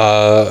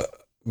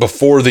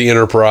before the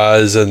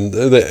Enterprise, and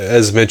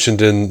as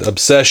mentioned in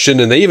Obsession,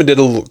 and they even did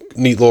a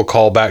neat little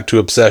callback to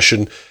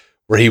Obsession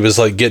where he was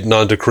like getting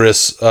onto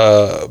Chris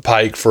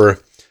Pike for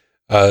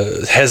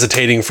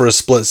hesitating for a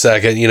split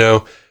second,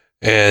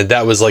 and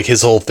that was like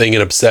his whole thing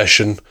in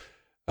Obsession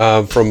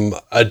from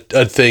a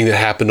thing that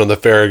happened on the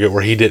Farragut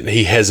where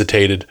he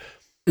hesitated.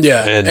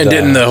 Yeah, and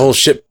didn't the whole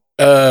ship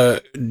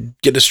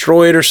get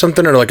destroyed or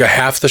something, or like a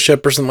half the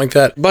ship or something like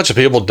that? A bunch of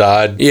people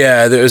died.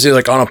 Yeah, there was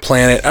like on a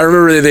planet. I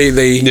remember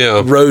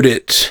they wrote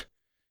it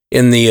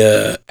in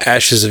the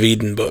Ashes of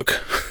Eden book.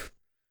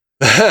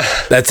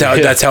 That's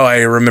how I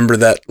remember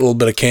that little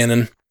bit of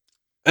canon.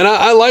 And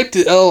I liked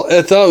it.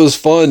 I thought it was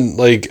fun.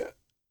 Like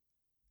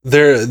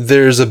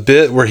there's a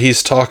bit where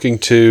he's talking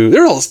to.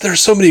 There's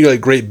so many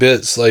like great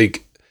bits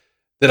like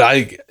that.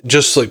 I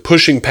just like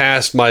pushing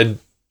past my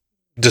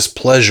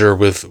displeasure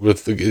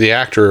with the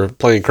actor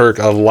playing Kirk.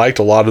 I liked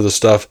a lot of the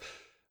stuff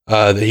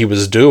that he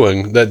was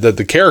doing, that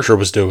the character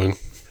was doing.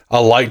 I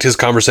liked his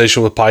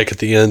conversation with Pike at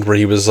the end where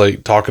he was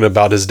like talking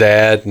about his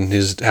dad and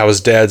how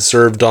his dad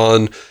served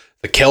on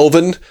the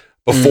Kelvin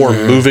before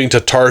moving to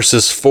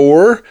Tarsus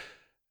 4,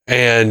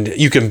 and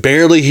you can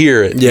barely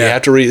hear it. Yeah. You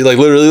have to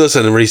literally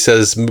listen where he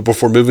says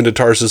before moving to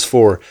Tarsus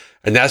 4,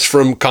 and that's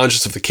from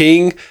Conscience of the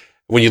King.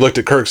 When you looked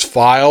at Kirk's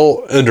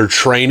file under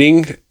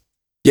training,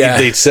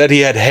 they said he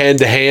had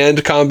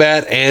hand-to-hand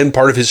combat, and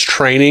part of his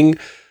training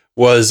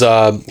was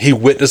he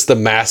witnessed the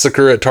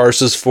massacre at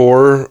Tarsus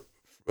 4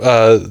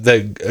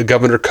 that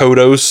Governor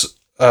Kodos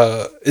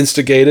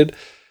instigated.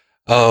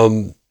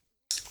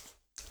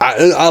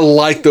 I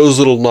like those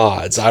little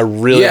nods. I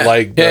really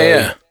like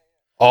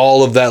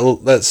all of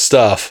that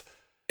stuff.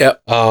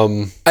 Yep.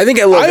 I think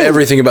I love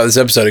everything about this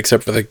episode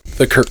except for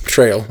the Kirk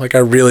portrayal. Like I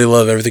really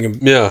love everything.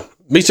 Yeah,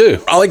 me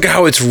too. I like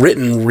how it's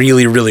written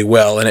really, really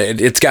well, and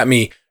it's got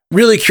me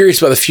really curious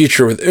about the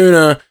future with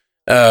Una,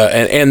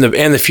 and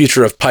the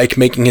future of Pike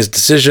making his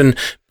decision.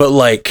 But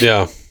like,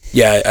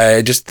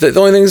 I just the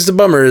only thing that's a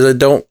bummer is I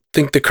don't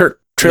think the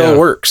Kirk trail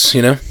works.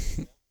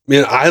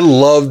 Man, I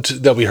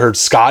loved that we heard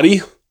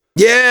Scotty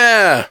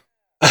Yeah.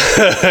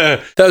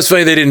 That was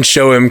funny they didn't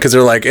show him because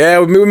they're like, yeah,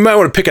 we might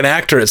want to pick an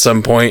actor at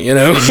some point, you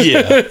know?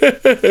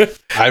 Yeah.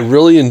 I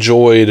really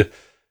enjoyed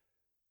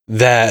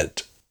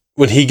that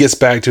when he gets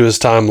back to his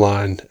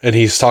timeline and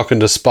he's talking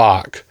to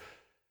Spock,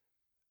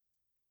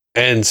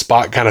 and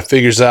Spock kind of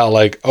figures out,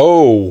 like,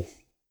 oh,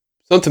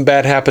 something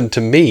bad happened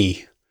to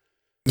me.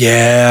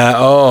 Yeah.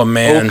 Oh,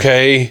 man.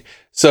 Okay.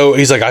 So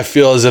he's like, I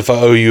feel as if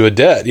I owe you a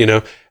debt, you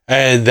know?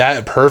 And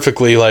that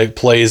perfectly, like,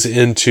 plays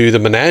into the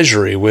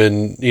menagerie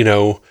when, you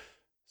know,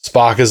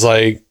 Spock is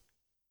like,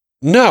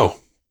 no,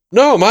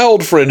 my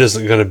old friend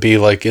isn't going to be,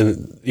 like,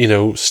 in, you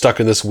know,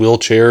 stuck in this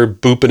wheelchair,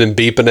 booping and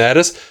beeping at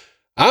us.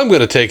 I'm going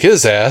to take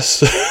his ass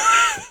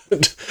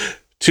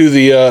to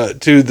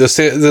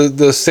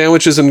the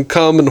sandwiches and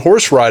cum and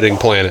horse riding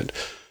planet.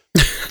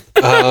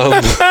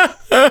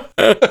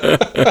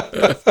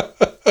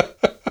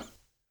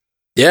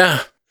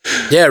 Yeah.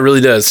 Yeah, it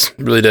really does. It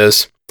really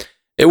does.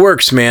 It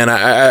works, man.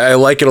 I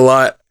like it a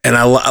lot. And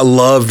I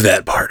love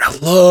that part. I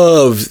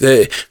love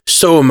that.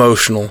 So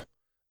emotional.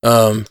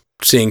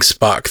 Seeing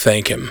Spock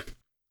thank him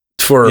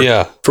for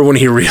when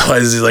he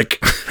realizes he's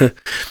like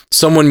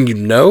someone you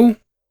know,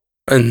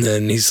 and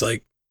then he's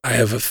like, I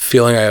have a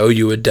feeling I owe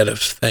you a debt of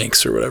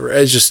thanks or whatever.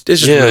 It's just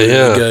really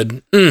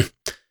good.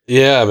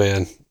 Yeah,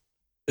 man.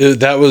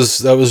 That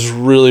was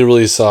really,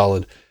 really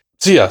solid.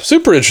 So yeah,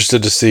 super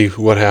interested to see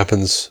what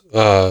happens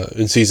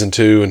in season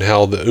 2 and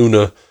how the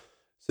Una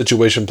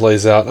situation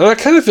plays out. And I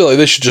kind of feel like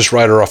they should just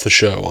write her off the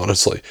show,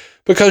 honestly,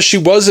 because she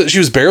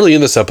was barely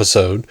in this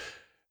episode.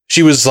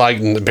 She was like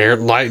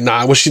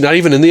was she not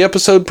even in the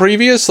episode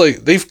previous?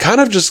 Like, they've kind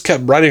of just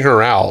kept writing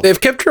her out.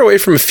 They've kept her away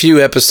from a few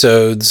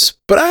episodes,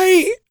 but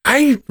I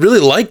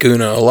really like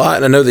Una a lot,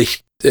 and I know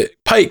that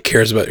Pike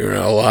cares about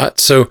Una a lot.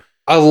 So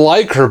I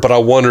like her, but I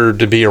want her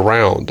to be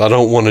around. I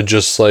don't want to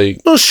just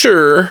like, well,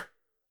 sure,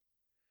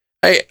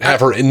 I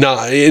have her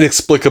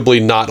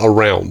inexplicably not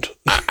around.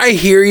 I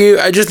hear you.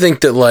 I just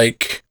think that,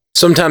 like,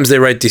 sometimes they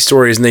write these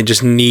stories and they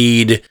just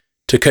need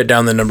to cut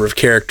down the number of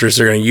characters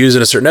they're going to use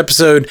in a certain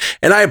episode.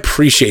 And I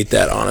appreciate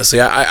that,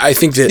 honestly. I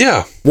think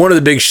that one of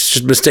the big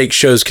mistakes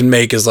shows can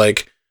make is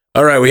like,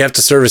 all right, we have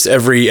to service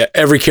every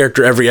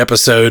character every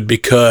episode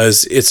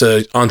because it's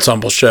an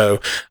ensemble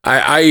show.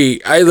 I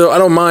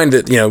don't mind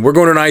that, you know, we're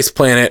going to an ice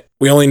planet.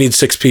 We only need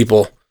 6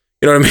 people.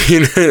 You know what I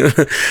mean?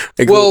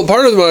 Like, well,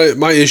 part of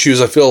my issue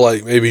is I feel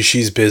like maybe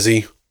she's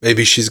busy.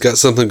 Maybe she's got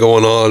something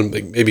going on.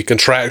 Maybe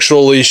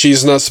contractually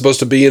she's not supposed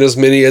to be in as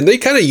many. And they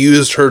kind of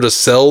used her to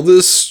sell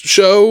this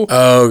show.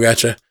 Oh,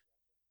 gotcha.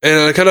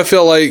 And I kind of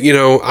feel like, you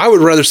know, I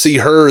would rather see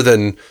her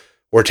than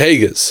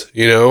Ortega's,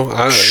 you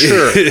know?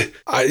 Sure.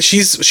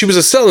 She was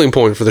a selling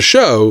point for the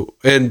show.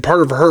 And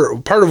part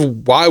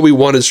of why we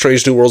wanted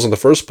Strange New Worlds in the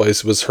first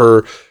place was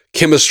her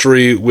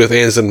chemistry with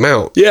Anson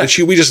Mount. Yeah.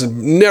 And we just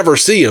never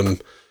see him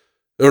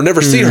or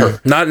never see her.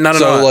 Not a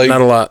lot. Like,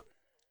 not a lot.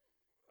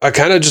 I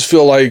kind of just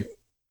feel like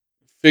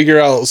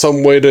figure out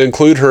some way to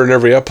include her in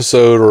every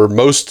episode or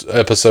most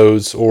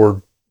episodes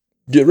or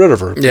get rid of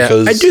her.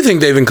 Yeah, I do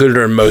think they've included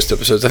her in most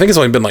episodes. I think it's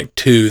only been like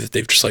 2 that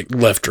they've just like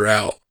left her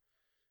out.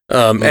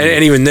 And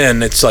even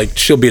then it's like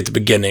she'll be at the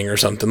beginning or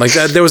something like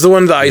that. There was the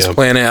one, the ice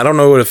planet. I don't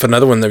know if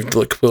another one they've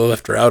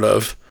left her out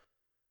of.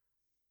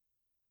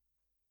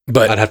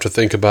 But I'd have to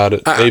think about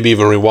it. Maybe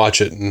even rewatch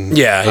it. And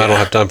I don't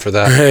have time for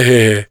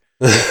that.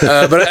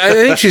 But I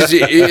think she's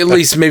at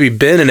least maybe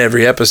been in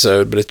every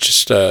episode, but it's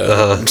just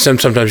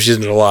sometimes she's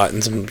in it a lot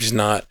and sometimes she's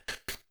not.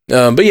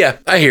 But yeah,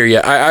 I hear you.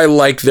 I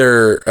like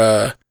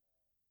their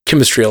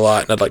chemistry a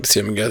lot, and I'd like to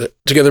see them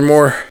together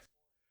more.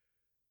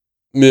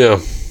 Yeah.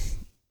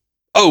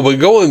 Oh, but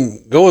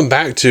going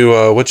back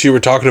to what you were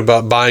talking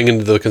about, buying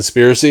into the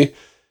conspiracy.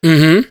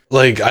 Mm-hmm.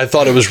 Like, I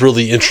thought it was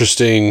really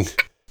interesting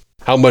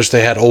how much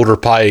they had older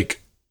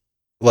Pike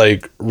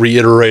like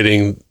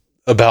reiterating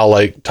about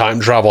like time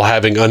travel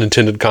having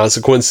unintended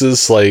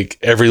consequences. Like,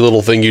 every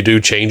little thing you do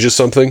changes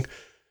something.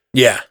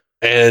 Yeah.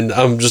 And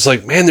I'm just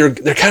like, man, they're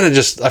kind of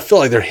just, I feel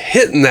like they're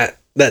hitting that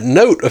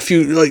note a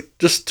few, like,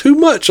 just too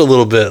much a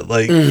little bit.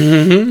 Like,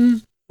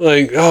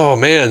 like, oh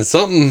man,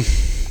 something.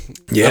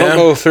 Yeah. I don't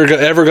know if they're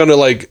ever going to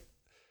like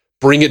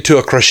bring it to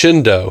a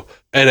crescendo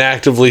and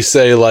actively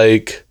say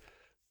like,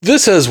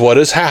 this is what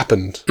has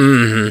happened,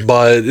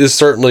 but it's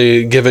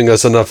certainly giving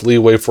us enough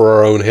leeway for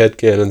our own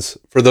headcanons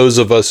for those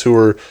of us who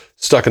are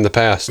stuck in the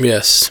past.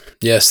 Yes.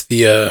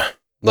 The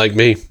like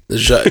me, the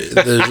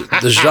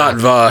Zhat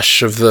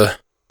Vash of the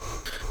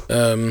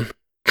I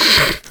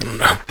don't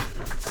know.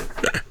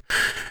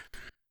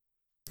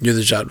 You're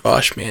the Zhat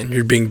Vash, man.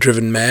 You're being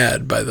driven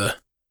mad by the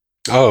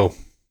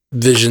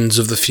visions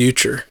of the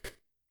future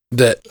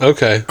that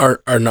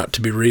are not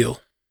to be real.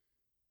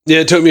 Yeah,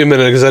 it took me a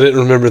minute because I didn't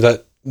remember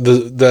that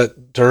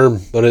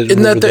term. But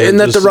isn't that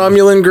the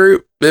Romulan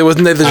group?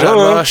 Wasn't they the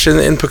Zhat Vash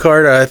in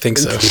Picard? I think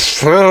so.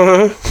 I don't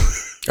know.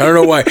 I don't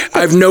know why.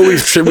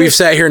 We've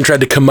sat here and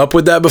tried to come up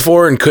with that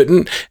before and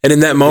couldn't. And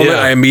in that moment,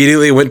 I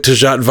immediately went to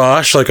Zhat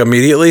Vash, like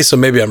immediately. So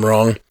maybe I'm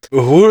wrong.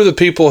 Who are the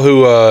people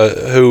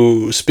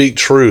who speak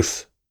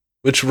truth?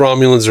 Which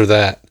Romulans are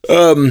that?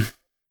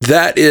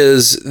 That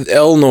is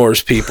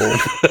Elnor's people.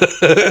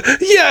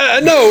 Yeah, I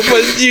know,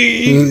 but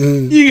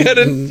you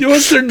gotta.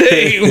 What's their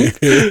name?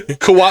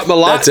 Kawat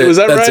Malat. That's it. Was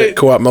that That's right? it.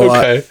 Kawat Malat.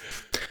 Okay.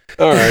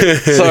 All right.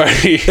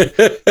 Sorry,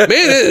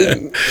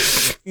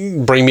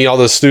 man. Bring me all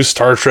this new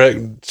Star Trek.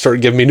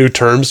 Start giving me new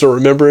terms to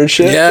remember and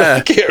shit.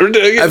 Yeah.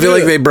 I feel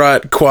like they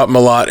brought Kawat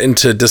Malat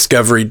into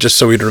Discovery just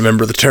so we'd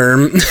remember the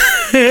term.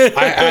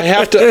 I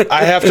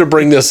have to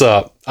bring this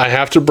up. I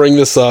have to bring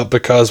this up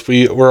because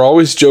we're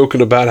always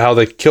joking about how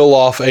they kill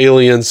off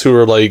aliens who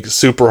are like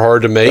super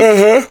hard to make.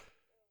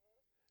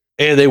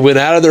 And they went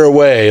out of their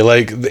way.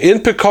 Like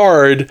in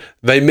Picard,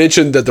 they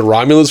mentioned that the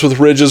Romulans with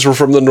ridges were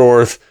from the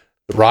north.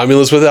 The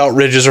Romulans without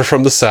ridges are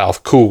from the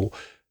south. Cool.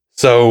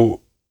 So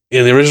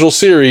in the original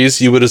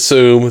series, you would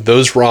assume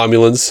those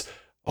Romulans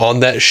on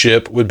that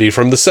ship would be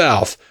from the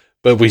south.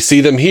 But we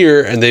see them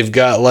here and they've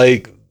got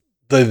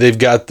they've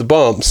got the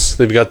bumps.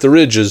 They've got the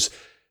ridges.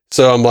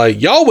 So I'm like,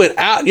 y'all went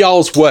out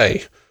y'all's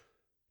way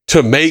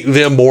to make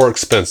them more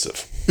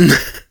expensive.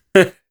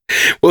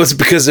 Well, it's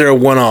because they're a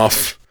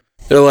one-off.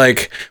 They're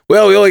like,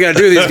 well, we only got to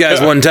do these guys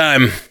one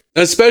time.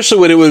 Especially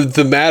when it would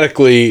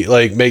thematically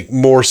like make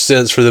more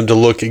sense for them to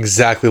look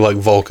exactly like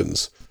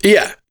Vulcans.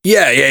 Yeah.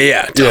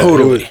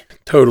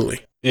 Totally.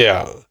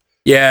 Yeah.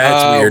 Yeah,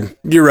 it's weird.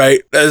 You're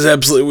right. That's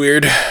absolutely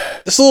weird.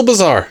 It's a little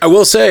bizarre. I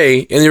will say,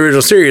 in the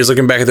original series,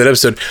 looking back at that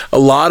episode, a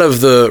lot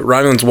of the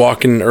Romulans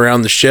walking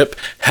around the ship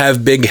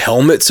have big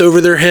helmets over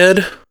their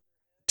head.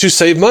 To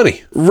save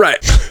money.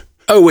 Right.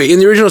 Oh, wait. In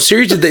the original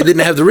series, they didn't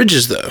have the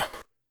ridges, though.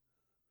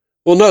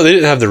 Well, no, they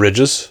didn't have the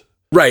ridges.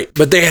 Right.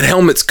 But they had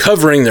helmets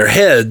covering their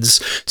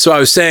heads. So I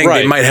was saying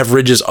they might have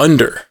ridges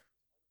under.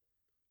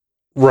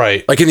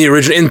 Right. Like in the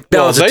original, in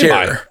Balance of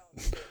Terror. Might.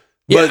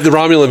 But the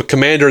Romulan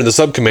commander and the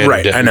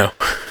sub-commander didn't. I know.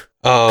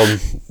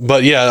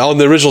 But yeah, on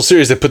the original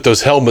series, they put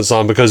those helmets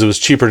on because it was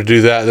cheaper to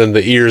do that than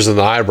the ears and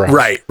the eyebrows.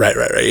 Right.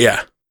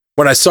 Yeah.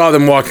 When I saw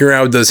them walking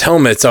around with those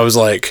helmets, I was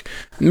like,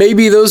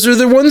 maybe those are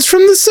the ones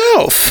from the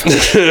south.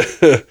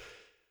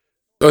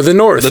 Or the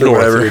north. The or north.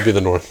 whatever. It would be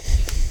the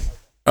north.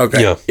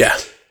 Okay. Yeah.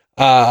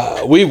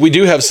 We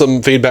do have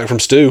some feedback from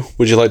Stu.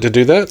 Would you like to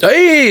do that?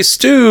 Hey,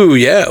 Stu.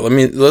 Yeah.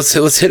 Let's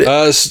hit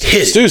it.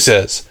 Stu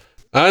says,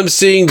 I'm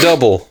seeing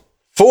double.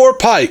 4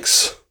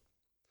 pikes.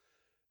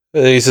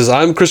 And he says,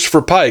 I'm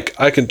Christopher Pike.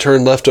 I can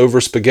turn leftover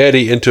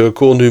spaghetti into a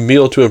cool new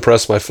meal to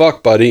impress my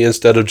fuck buddy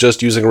instead of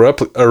just using a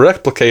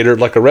replicator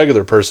like a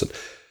regular person.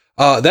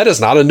 That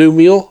is not a new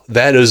meal.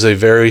 That is a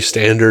very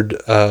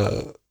standard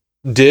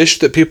dish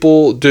that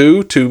people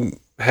do to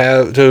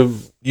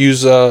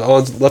use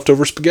on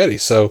leftover spaghetti.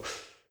 So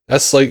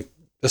that's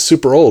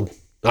super old.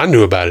 I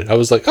knew about it. I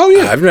was like, oh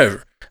yeah.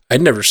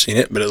 I'd never seen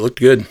it, but it looked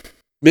good.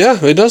 Yeah,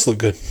 it does look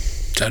good.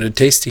 Sounded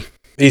tasty.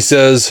 He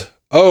says,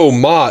 oh,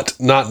 Mott,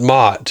 not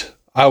Mott.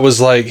 I was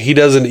like, he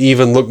doesn't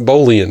even look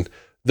Bolian.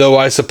 Though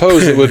I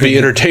suppose it would be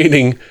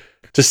entertaining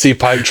to see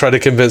Pike try to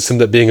convince him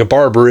that being a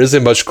barber is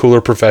a much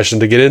cooler profession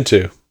to get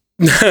into.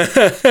 Yeah.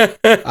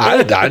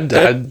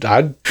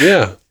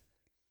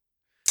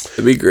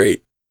 That'd be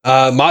great.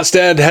 Mott's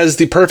dad has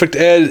the perfect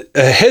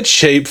head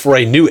shape for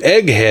a new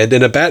egghead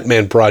in a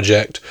Batman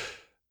project.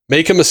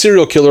 Make him a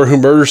serial killer who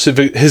murders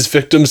his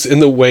victims in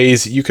the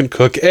ways you can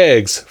cook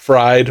eggs.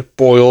 Fried,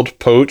 boiled,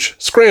 poach,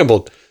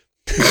 scrambled.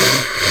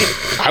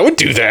 I would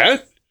do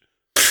that.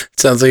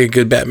 Sounds like a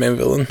good Batman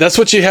villain. That's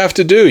what you have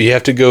to do. You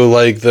have to go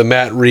like the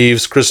Matt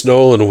Reeves, Chris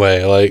Nolan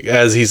way. Like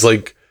as he's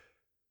like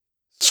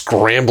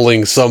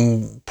scrambling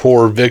some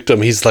poor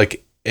victim, he's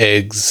like,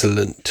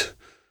 excellent.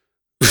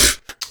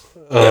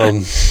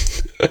 And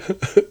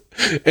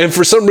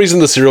for some reason,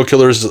 the serial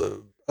killer's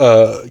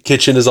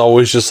kitchen is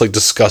always just like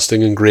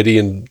disgusting and gritty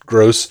and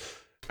gross.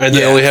 And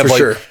they only have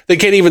they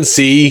can't even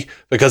see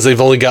because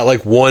they've only got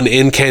like one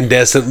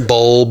incandescent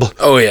bulb.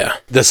 Oh yeah.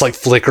 That's like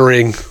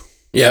flickering.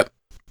 Yep.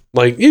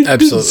 Like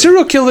absolutely. Dude,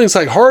 serial killing's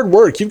like hard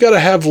work. You've got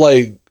to have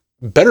like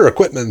better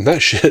equipment than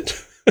that shit.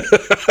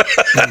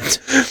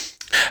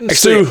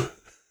 Actually,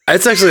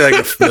 it's actually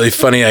like a really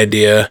funny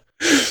idea.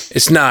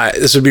 It's not.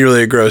 This would be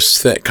really a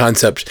gross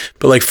concept,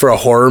 but like for a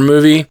horror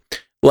movie,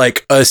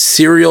 like a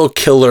serial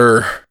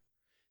killers.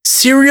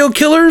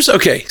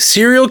 Okay,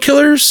 serial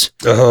killers.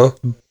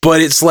 But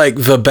it's like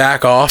the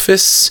back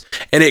office,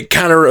 and it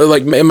kind of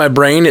like in my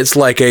brain, it's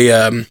like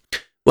a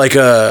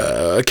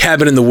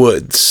cabin in the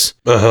woods,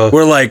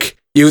 where like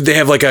they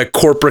have like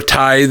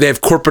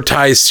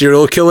corporatized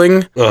serial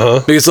killing,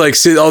 because like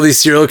all these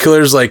serial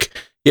killers like.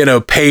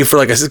 Pay for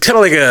like it's kind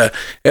of like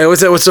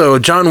what's a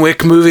John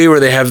Wick movie where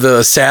they have the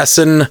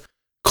assassin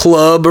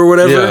club or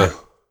whatever. Yeah.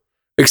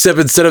 Except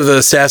instead of the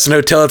assassin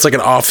hotel, it's like an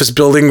office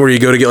building where you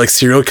go to get like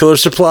serial killer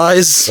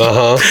supplies.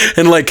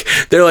 And like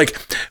they're like,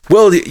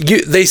 well,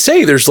 they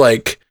say there's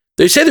like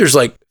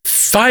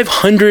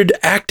 500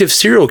 active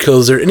serial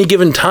killers at any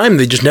given time.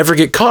 They just never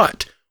get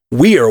caught.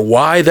 We are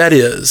why that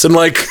is. And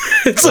like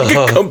it's like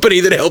a company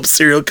that helps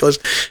serial killers.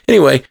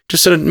 Anyway,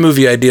 just a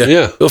movie idea.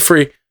 Yeah, feel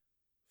free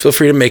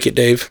to make it,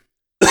 Dave.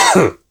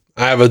 I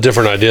have a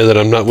different idea that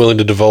I'm not willing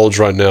to divulge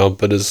right now,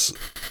 but is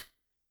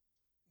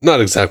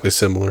not exactly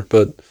similar.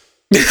 But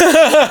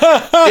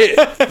Okay,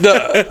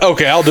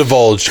 I'll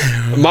divulge.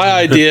 My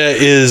idea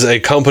is a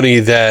company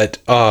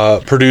that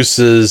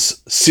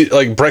produces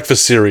like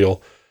breakfast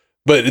cereal,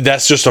 but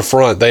that's just a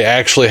front. They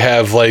actually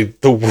have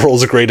like the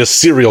world's greatest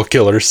serial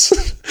killers.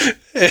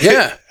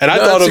 Yeah. And I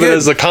thought of it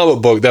as a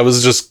comic book that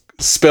was just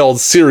spelled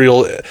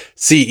cereal,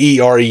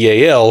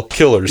 Cereal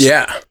killers.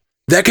 Yeah.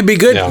 That could be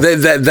good. Yeah.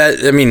 That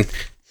I mean,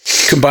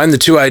 combine the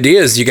two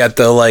ideas. You got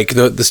the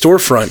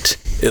storefront.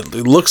 It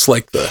looks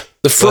like the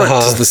front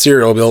is the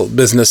cereal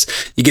business.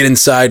 You get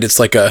inside, it's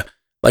like a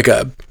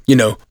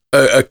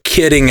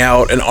kidding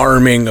out an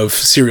arming of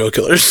serial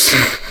killers.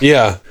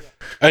 Yeah.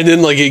 And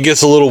then like it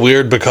gets a little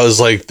weird because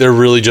like they're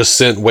really just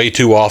sent way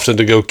too often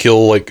to go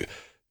kill like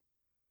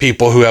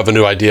people who have a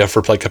new idea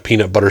for like a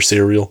peanut butter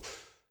cereal.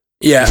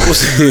 Yeah.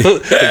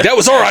 That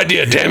was our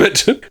idea, damn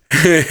it.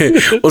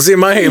 Well, see,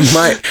 my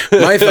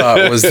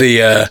thought was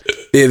the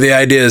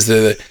idea is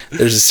that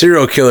there's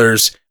serial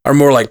killers are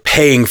more like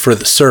paying for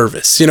the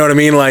service. You know what I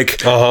mean?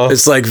 Like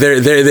it's like they're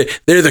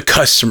the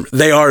customer.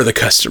 They are the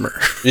customer.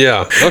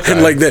 Yeah. Okay.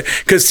 And like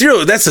because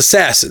that's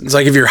assassins.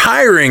 Like if you're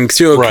hiring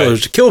serial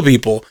killers to kill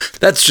people,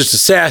 that's just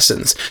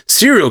assassins.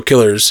 Serial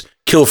killers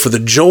kill for the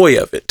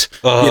joy of it.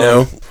 You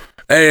know,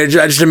 and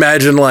I just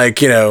imagine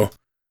like you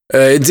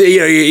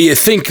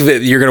think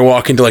that you're gonna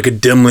walk into like a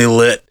dimly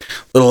lit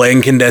little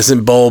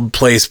incandescent bulb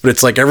place, but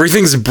it's like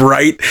everything's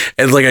bright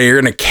and like you're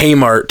in a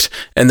Kmart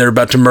and they're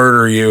about to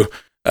murder you.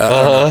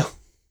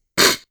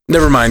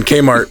 Never mind.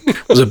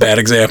 Kmart was a bad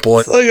example.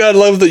 Like I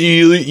love that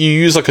you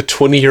use like a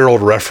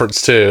 20-year-old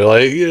reference too.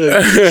 Like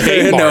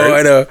Kmart. No,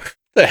 I know.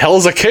 The hell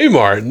is a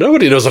Kmart?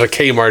 Nobody knows what a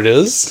Kmart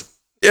is.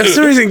 Yeah, for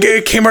some reason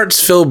Kmart's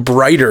feel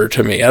brighter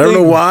to me. I don't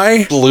know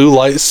why. Blue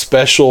light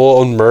special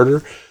on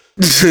murder.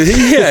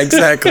 Yeah,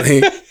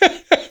 exactly.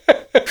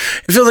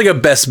 It feels like a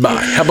Best Buy.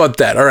 How about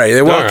that? All right,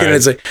 they walk in and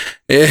it's like,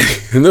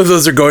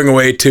 those are going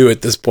away too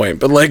at this point.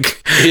 But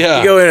like, you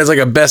go in, it's like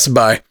a Best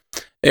Buy.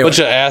 Anyway. Bunch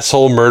of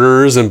asshole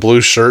murderers in blue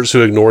shirts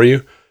who ignore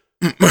you.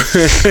 All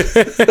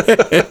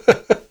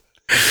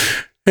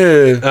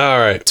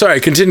right. Sorry,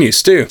 continue,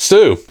 Stu.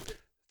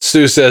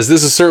 Stu says,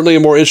 this is certainly a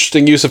more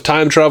interesting use of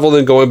time travel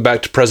than going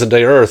back to present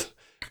day Earth.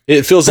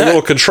 It feels a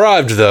little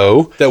contrived,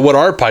 though, that what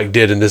our Pike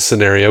did in this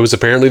scenario is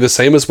apparently the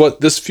same as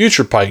what this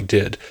future Pike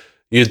did.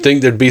 You'd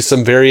think there'd be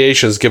some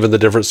variations given the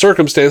different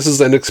circumstances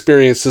and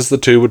experiences the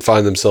two would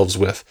find themselves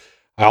with.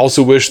 I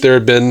also wish there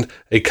had been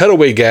a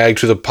cutaway gag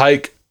to the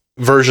Pike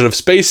version of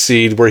Space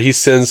Seed where he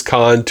sends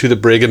Khan to the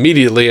brig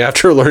immediately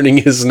after learning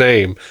his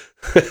name.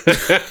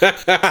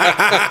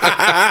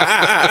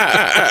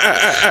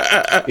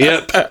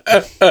 Yep.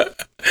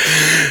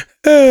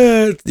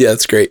 Yeah,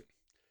 that's great.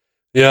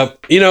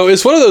 Yep.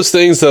 It's one of those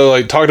things though,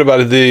 like talking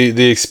about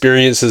the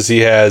experiences he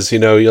has,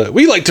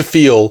 we like to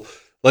feel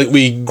like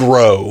we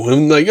grow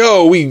and like,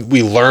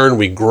 we learn,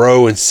 we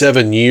grow in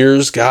 7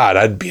 years. God,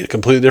 I'd be a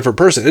completely different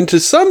person. And to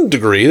some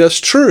degree, that's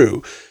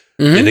true.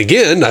 Mm-hmm. And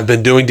again, I've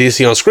been doing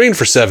DC on Screen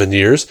for 7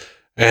 years,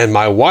 and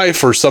my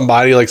wife or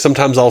somebody, like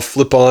sometimes I'll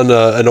flip on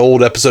an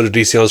old episode of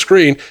DC on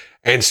Screen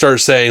and start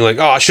saying like,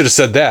 oh, I should have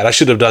said that. I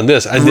should have done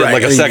this. And then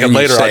like a second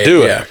later, I'll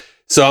do it. Yeah.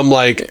 So I'm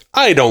like,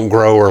 I don't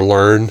grow or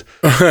learn.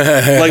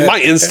 Like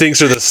my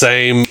instincts are the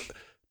same.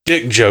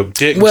 Dick joke,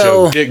 dick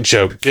joke, dick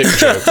joke, dick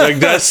joke. Like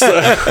that's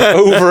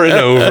over and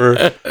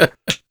over.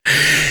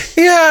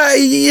 Yeah,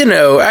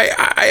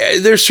 I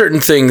there's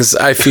certain things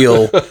I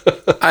feel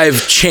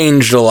I've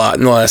changed a lot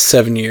in the last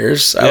 7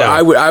 years. Yeah.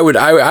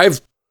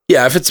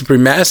 I've had some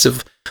pretty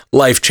massive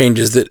life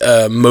changes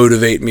that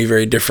motivate me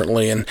very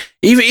differently, and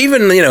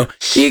even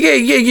you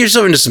get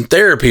yourself into some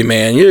therapy,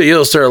 man.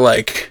 You'll start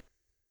like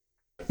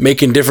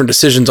making different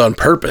decisions on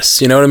purpose.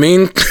 You know what I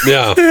mean?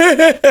 Yeah.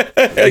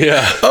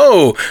 Yeah.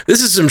 Oh,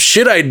 this is some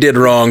shit I did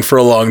wrong for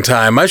a long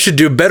time. I should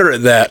do better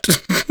at that.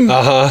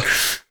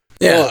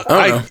 Yeah.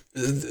 Well,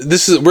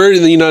 we're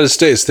in the United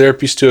States.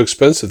 Therapy's too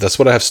expensive. That's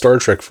what I have Star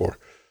Trek for.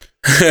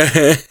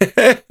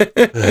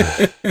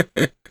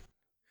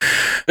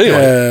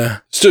 Anyway,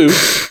 Stu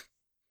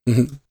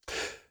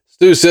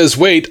says,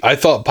 wait, I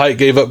thought Pike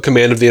gave up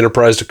command of the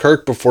Enterprise to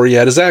Kirk before he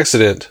had his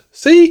accident.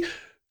 See?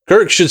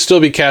 Kirk should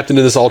still be captain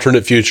in this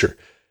alternate future.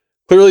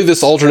 Clearly,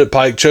 this alternate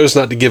Pike chose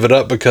not to give it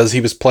up because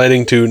he was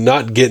planning to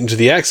not get into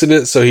the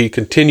accident, so he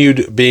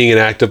continued being an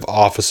active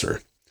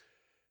officer.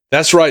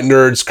 That's right,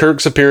 nerds.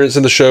 Kirk's appearance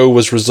in the show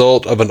was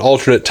result of an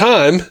alternate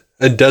time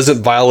and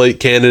doesn't violate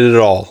canon at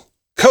all.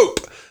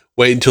 Cope!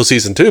 Wait until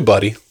season 2,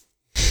 buddy.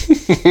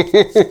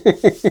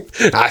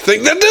 I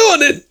think they're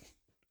doing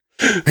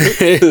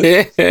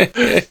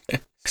it!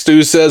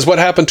 Stu says, what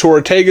happened to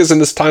Ortega's in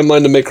this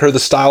timeline to make her the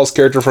Styles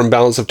character from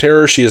Balance of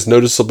Terror? She is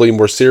noticeably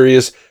more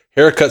serious.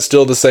 Haircut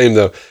still the same,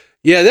 though.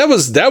 Yeah, that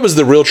was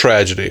the real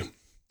tragedy.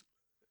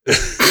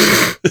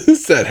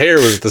 That hair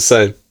was the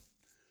same.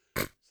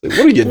 Like,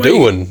 what are you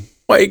doing?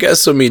 Why you guys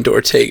so mean to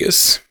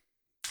Ortega's?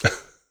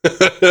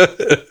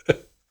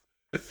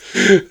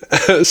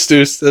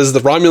 Stu says, the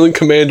Romulan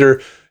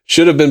commander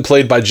should have been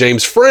played by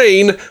James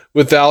Frain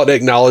without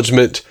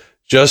acknowledgement,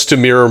 just to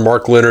mirror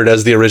Mark Leonard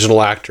as the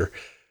original actor.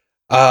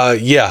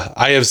 Yeah,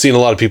 I have seen a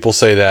lot of people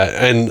say that,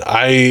 and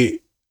I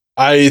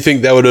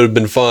think that would have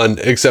been fun,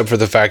 except for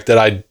the fact that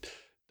I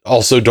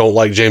also don't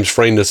like James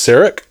Frayne as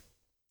Sarek.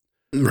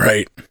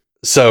 Right.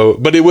 So,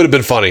 but it would have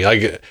been funny.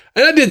 And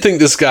I did think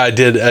this guy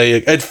did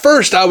at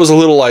first I was a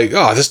little like,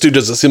 oh, this dude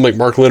doesn't seem like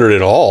Mark Leonard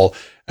at all.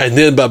 And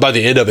then by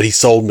the end of it, he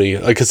sold me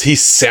because he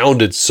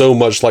sounded so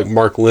much like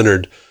Mark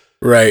Leonard.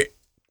 Right.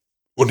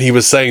 When he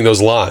was saying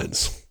those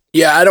lines.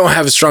 Yeah, I don't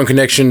have a strong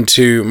connection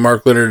to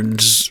Mark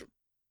Leonard's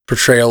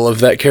portrayal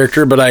of that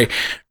character, but I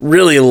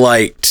really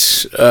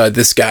liked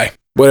this guy,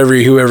 whoever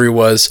he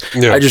was.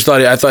 Yeah.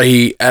 I thought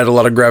he added a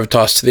lot of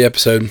gravitas to the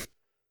episode.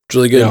 It's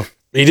really good. Yeah,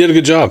 he did a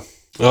good job.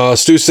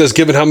 Stu says,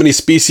 given how many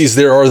species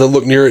there are that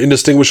look near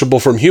indistinguishable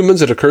from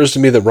humans, it occurs to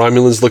me that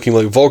Romulans looking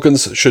like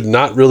Vulcans should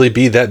not really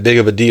be that big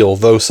of a deal,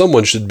 though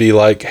someone should be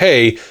like,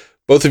 hey,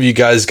 both of you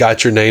guys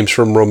got your names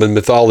from Roman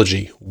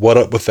mythology. What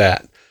up with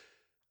that?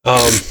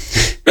 I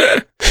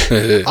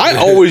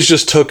always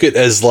just took it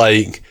as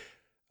like,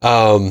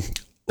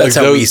 that's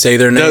how we say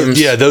their names.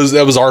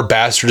 That was our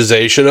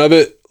bastardization of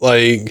it.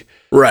 Like,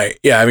 right.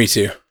 Yeah, me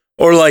too.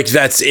 Or like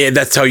that's it.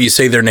 That's how you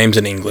say their names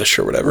in English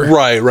or whatever.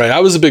 Right.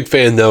 I was a big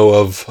fan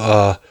though of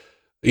the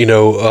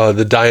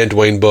Diane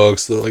Duane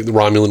books, like the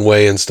Romulan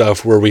Way and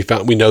stuff, where we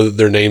know that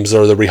their names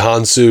are the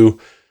Rihansu.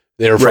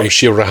 They're from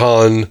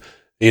Shirahan.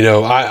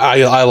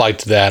 I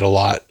liked that a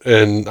lot,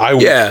 and my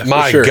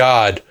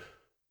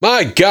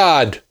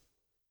God,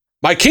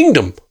 my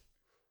kingdom.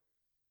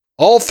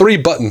 All 3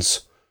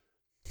 buttons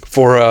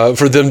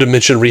for them to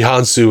mention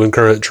Rihansu in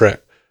current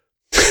Trek.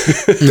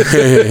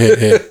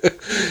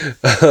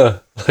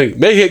 Like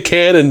make it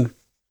canon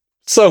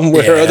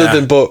somewhere other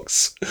than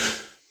books.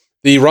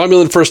 The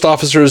Romulan first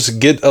officers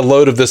get a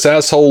load of this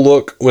asshole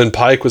look when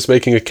Pike was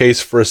making a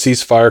case for a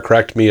ceasefire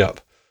cracked me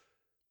up.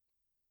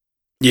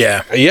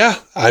 Yeah.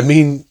 I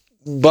mean,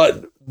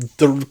 but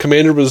the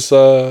commander was,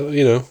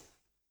 digging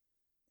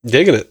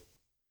it.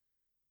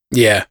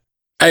 Yeah.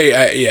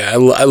 I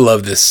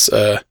love this.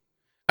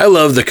 I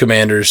love the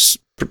commander's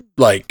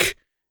like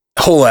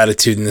whole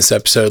attitude in this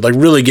episode, like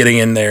really getting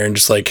in there and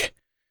just like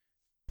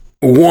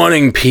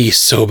wanting peace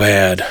so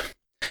bad,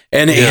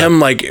 and him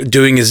like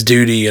doing his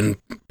duty and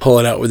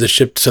pulling out with the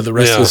ship so the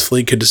rest of his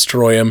fleet could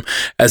destroy him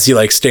as he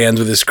like stands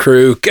with his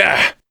crew.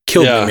 Gah,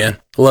 killed me, man.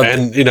 Love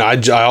it. And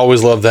I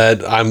always love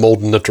that I'm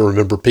old enough to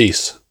remember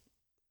peace.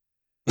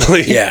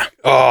 Yeah.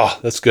 Oh,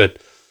 that's good.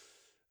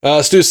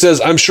 Stu says,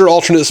 I'm sure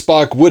alternate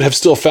Spock would have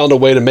still found a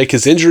way to make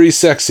his injuries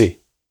sexy.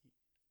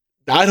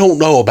 I don't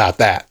know about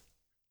that.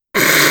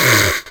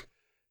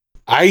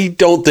 I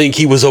don't think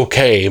he was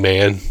okay,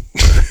 man.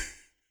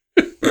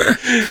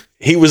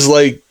 He was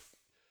like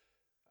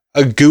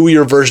a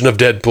gooier version of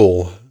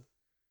Deadpool.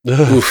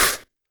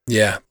 Oof.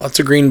 Yeah, lots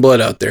of green blood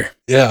out there.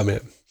 Yeah,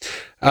 man.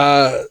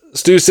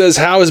 Stu says,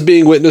 how is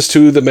being witness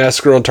to the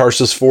massacre on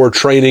Tarsus 4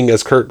 training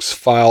as Kirk's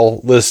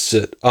file lists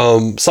it?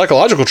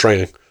 Psychological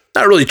training.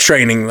 Not really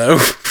training, though.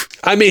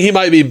 I mean, he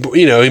might be,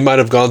 he might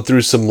have gone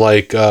through some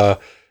like,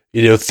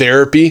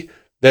 therapy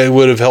that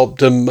would have helped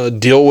him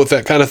deal with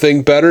that kind of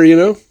thing better,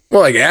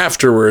 Well, like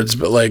afterwards,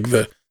 but like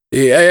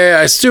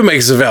I still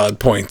makes a valid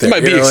point there. It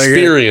might be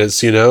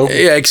experience,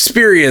 Yeah,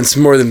 experience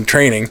more than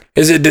training.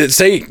 Did it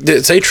say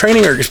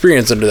training or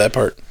experience under that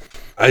part?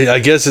 I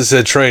guess it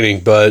said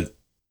training, but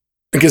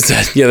I guess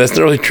that's not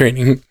really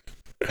training.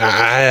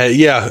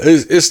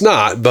 It's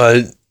not,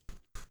 but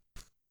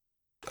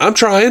I'm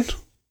trying.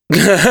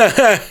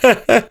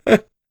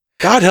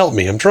 God help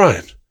me, I'm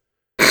trying.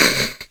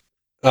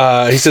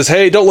 He says,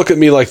 hey, don't look at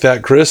me like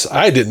that, Chris.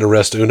 I didn't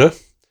arrest Una.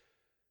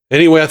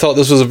 Anyway, I thought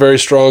this was a very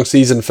strong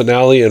season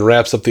finale and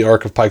wraps up the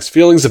arc of Pike's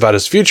feelings about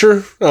his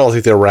future. I don't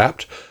think they're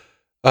wrapped.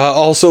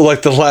 Also,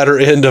 like the latter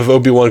end of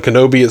Obi-Wan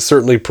Kenobi, it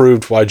certainly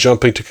proved why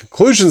jumping to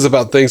conclusions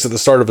about things at the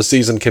start of a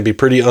season can be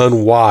pretty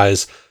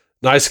unwise.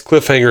 Nice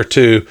cliffhanger,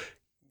 too.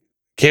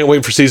 Can't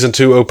wait for season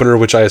 2 opener,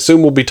 which I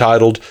assume will be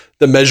titled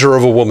The Measure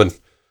of a Woman.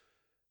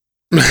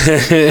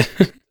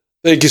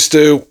 Thank you,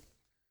 Stu.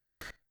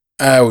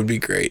 That would be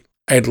great.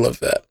 I'd love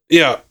that.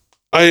 Yeah.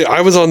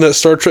 I was on that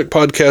Star Trek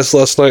podcast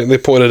last night, and they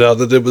pointed out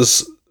that it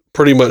was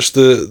pretty much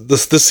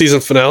this season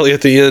finale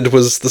at the end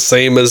was the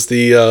same as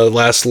the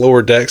last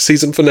Lower Decks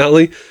season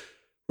finale,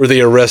 where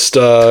they arrest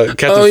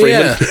Captain Freeman.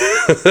 Yeah.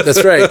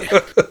 That's right.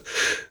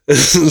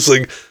 It's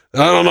like,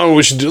 I don't know what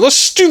we should do.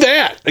 Let's do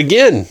that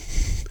again.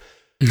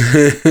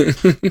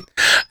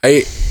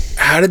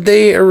 How did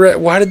they arrest?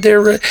 Why did they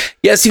arrest?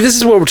 Yeah, see, this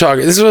is what we're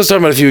talking. This is what I was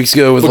talking about a few weeks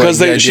ago.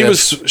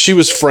 Because she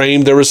was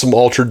framed. There was some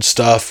altered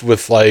stuff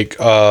with like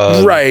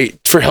right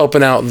for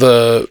helping out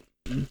the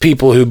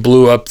people who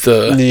blew up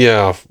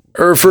the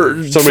or for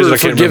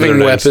giving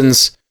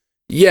weapons.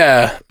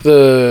 Yeah,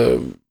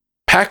 the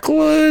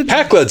Packlids.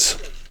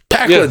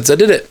 I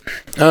did it.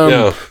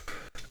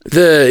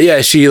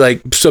 She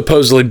like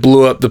supposedly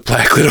blew up the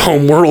Packlet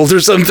homeworld or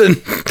something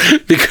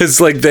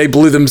because like they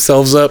blew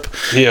themselves up.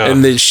 Yeah,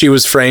 and she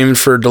was framed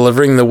for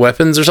delivering the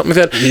weapons or something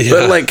like that. Yeah.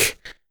 But like,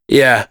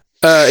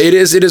 it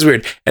is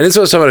weird. And this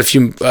was what I was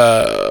talking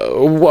about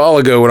a while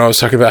ago when I was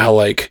talking about how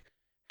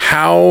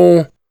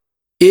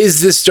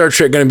is this Star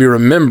Trek going to be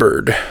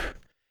remembered?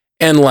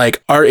 And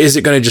like, is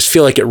it going to just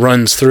feel like it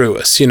runs through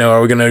us? You know,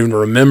 are we going to even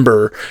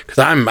remember? Because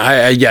I'm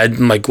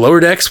like, Lower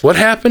Decks, what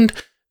happened?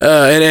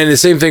 And the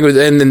same thing with,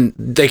 and then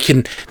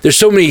there's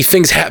so many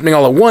things happening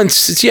all at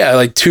once. It's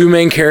like two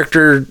main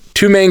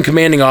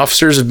commanding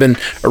officers have been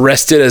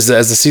arrested as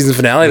the season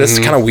finale. That's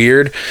kind of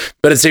weird.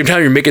 But at the same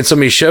time, you're making so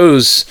many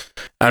shows.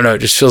 I don't know. It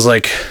just feels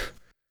like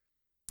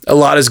a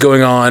lot is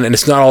going on and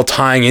it's not all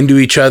tying into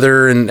each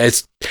other. And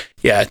it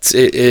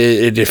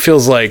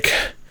feels like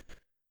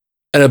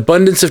an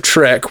abundance of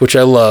Trek, which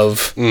I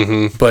love,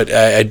 but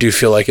I do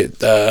feel like it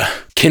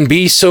can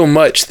be so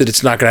much that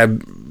it's not going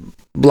to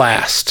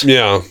last.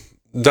 Yeah,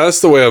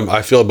 that's the way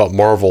I feel about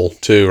Marvel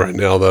too right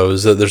now, though,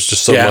 is that there's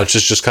just so much,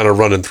 it's just kind of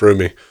running through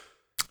me.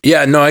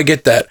 Yeah, no, I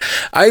get that.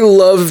 I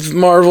love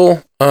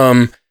Marvel.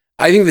 I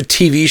think the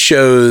TV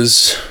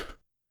shows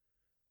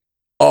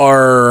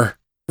are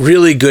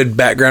really good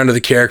background to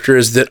the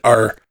characters that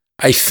are,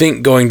 I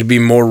think, going to be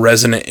more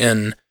resonant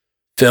in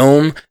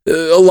film.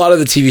 A lot of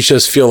the TV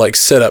shows feel like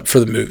set up for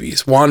the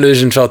movies.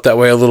 WandaVision felt that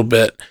way a little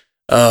bit.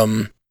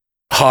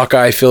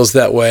 Hawkeye feels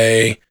that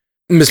way.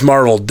 Miss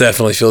Marvel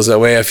definitely feels that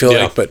way, I feel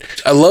like. But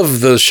I love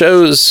those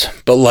shows,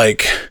 but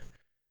like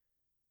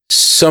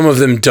some of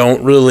them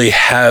don't really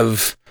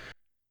have,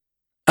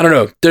 I don't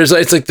know.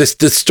 It's like this,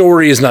 the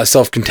story is not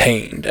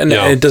self-contained, and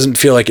it doesn't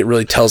feel like it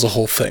really tells a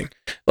whole thing.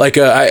 Like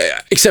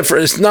except for,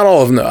 it's not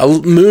all of them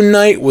though. Moon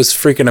Knight was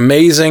freaking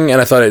amazing, and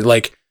I thought it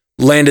like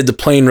landed the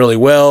plane really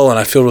well, and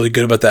I feel really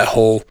good about that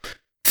whole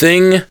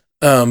thing.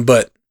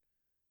 But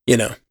you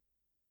know,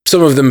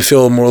 some of them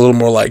feel a little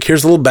more like,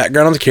 here's a little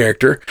background on the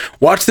character.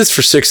 Watch this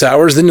for 6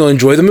 hours, then you'll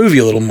enjoy the movie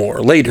a little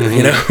more later.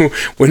 You know,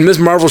 when Ms.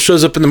 Marvel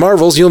shows up in the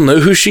Marvels, you'll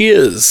know who she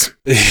is.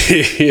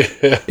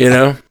 Yeah. You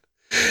know,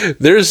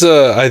 there's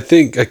I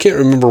think, I can't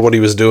remember what he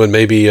was doing.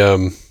 Maybe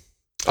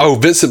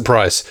Vincent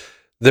Price.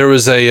 There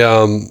was a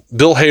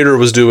Bill Hader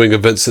was doing a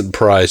Vincent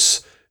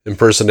Price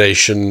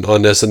impersonation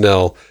on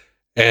SNL,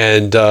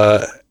 and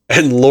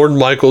Lorne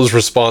Michaels'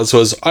 response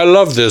was, "I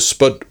love this,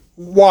 but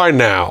why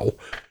now?"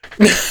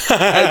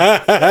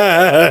 I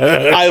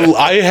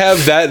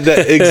have that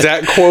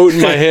exact quote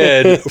in my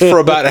head for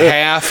about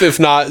half, if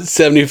not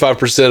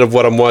 75% of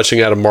what I'm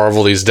watching out of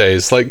Marvel these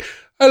days. Like,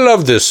 I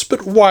love this,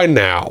 but why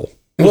now?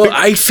 Well,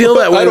 I feel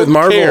that way with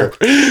Marvel,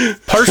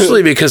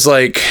 partially because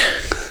like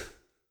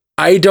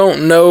we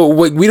don't know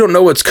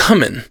what's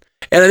coming.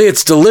 And I think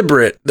it's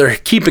deliberate. They're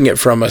keeping it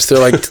from us. They're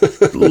like,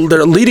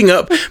 they're leading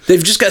up.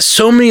 They've just got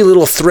so many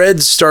little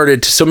threads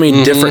started to so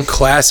many different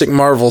classic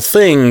Marvel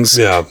things.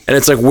 Yeah. And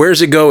it's like,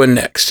 where's it going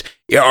next?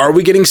 Are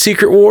we getting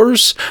Secret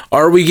Wars?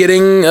 Are we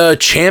getting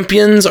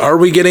Champions? Are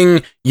we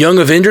getting Young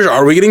Avengers?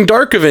 Are we getting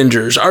Dark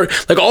Avengers?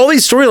 Like all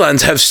these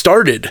storylines have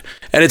started.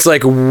 And it's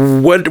like,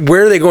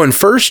 where are they going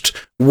first?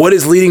 What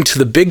is leading to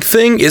the big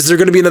thing? Is there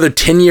going to be another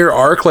 10-year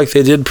arc like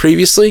they did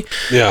previously?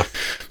 Yeah.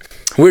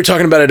 We were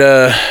talking about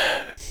it,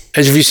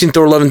 have you seen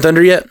Thor: Love and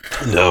Thunder yet?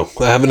 No,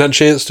 I haven't had a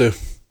chance to.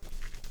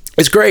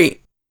 It's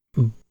great,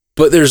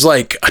 but there's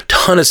like a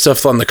ton of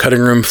stuff on the cutting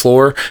room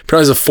floor.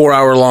 Probably it's a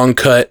 4-hour-long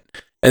cut,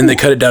 and they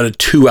cut it down to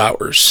 2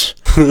 hours.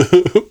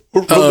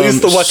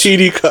 Release the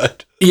Watiti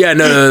cut. Yeah,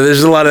 no,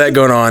 there's a lot of that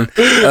going on.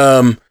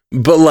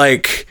 But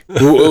like,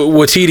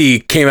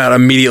 Watiti came out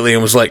immediately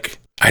and was like,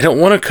 I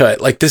don't want to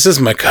cut. Like, this is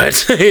my cut.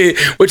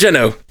 Which I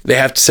know they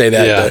have to say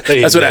that. Yeah,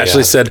 that's what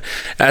Ashley said.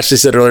 Ashley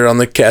said earlier on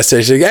the cast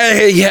station,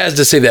 hey, he has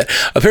to say that.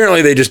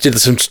 Apparently, they just did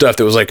some stuff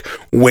that was like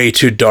way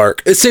too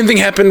dark. The same thing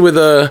happened with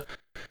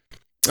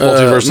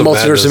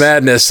Multiverse of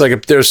Madness.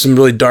 Like, there's some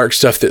really dark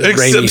stuff that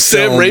Raimi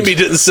Sam Raimi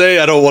didn't say,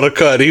 I don't want to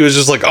cut. He was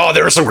just like, oh,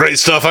 there was some great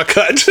stuff I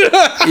cut.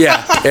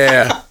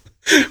 Yeah.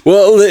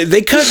 Well,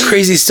 they cut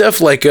crazy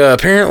stuff. Like,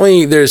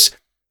 apparently, there's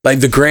like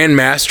the Grand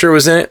Master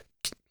was in it.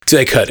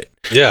 They cut it.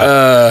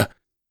 Yeah.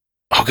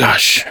 Oh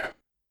gosh,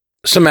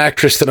 some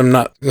actress that I'm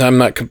not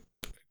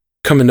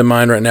coming to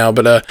mind right now,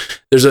 but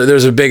there's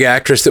a big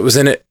actress that was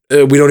in it.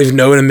 We don't even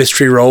know, in a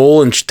mystery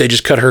role, and they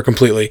just cut her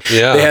completely.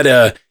 Yeah. They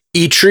had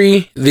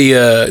Eitri,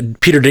 the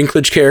Peter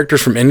Dinklage character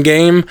from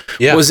Endgame,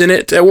 was in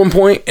it at one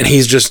point, and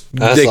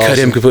they cut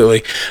him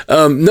completely.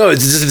 No,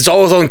 it's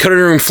all on the cutting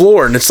room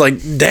floor, and it's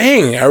like,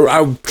 dang,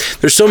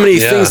 there's so many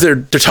things they're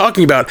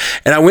talking about,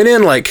 and I went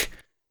in like.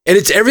 And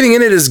it's everything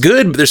in it is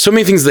good, but there's so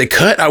many things they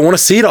cut. I want to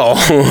see it all.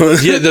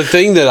 Yeah, the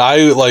thing that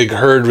I like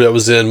heard that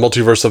was in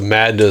Multiverse of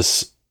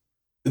Madness,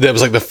 that was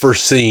like the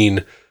first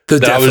scene. The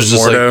death of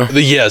Mordo. Like,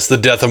 the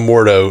death of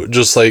Mordo.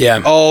 Just like,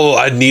 oh,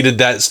 I needed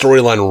that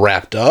storyline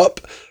wrapped up.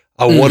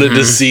 I wanted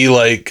to see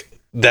like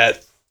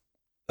that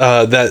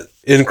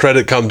end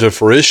credit come to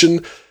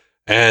fruition,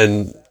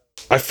 and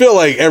I feel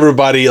like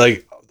everybody,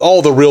 like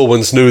all the real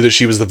ones, knew that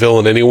she was the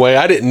villain anyway.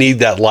 I didn't need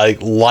that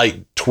like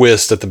light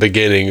twist at the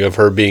beginning of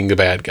her being the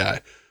bad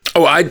guy.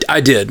 Oh, I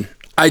did.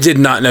 I did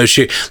not know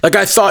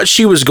I thought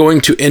she was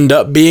going to end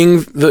up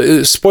being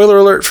the spoiler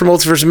alert for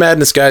Multiverse of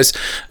Madness, guys.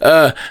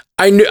 I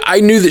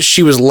knew that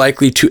she was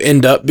likely to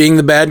end up being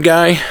the bad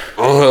guy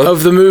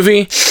of the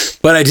movie,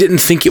 but I didn't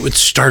think it would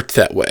start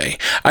that way.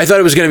 I thought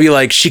it was going to be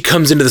like she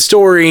comes into the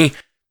story,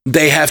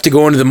 they have to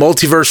go into the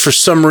multiverse for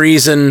some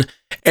reason.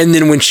 And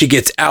then when she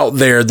gets out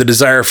there,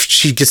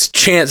 she gets a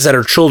chance at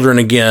her children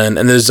again,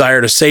 and the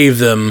desire to save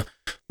them,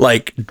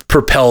 like,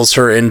 propels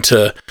her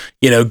into,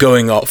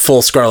 going all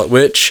full Scarlet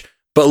Witch.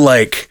 But,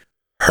 like,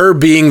 her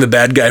being the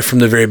bad guy from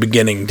the very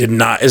beginning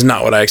is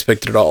not what I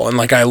expected at all. And,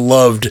 like, I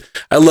loved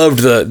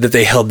that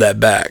they held that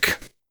back.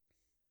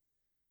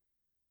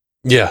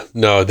 Yeah,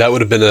 no, that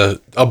would have been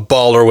a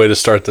baller way to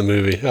start the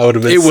movie. I would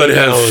have been. It would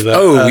have.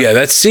 Yeah,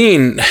 that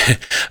scene.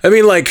 I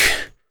mean, like,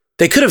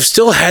 they could have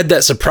still had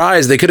that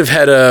surprise. They could have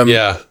had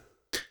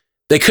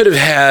They could have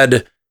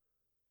had,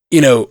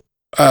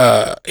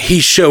 he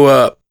show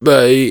up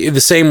the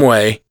same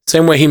way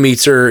he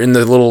meets her in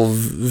the little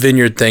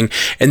vineyard thing,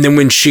 and then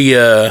when she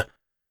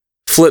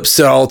flips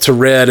it all to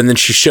red, and then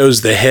she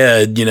shows the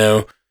head.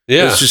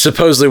 It's just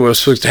supposedly what was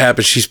supposed to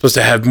happen. She's supposed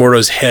to have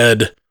Mordo's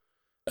head.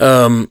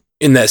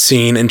 In that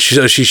scene, and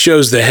she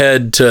shows the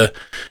head to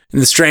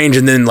the Strange,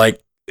 and then,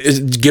 like,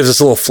 it gives us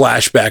a little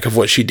flashback of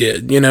what she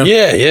did,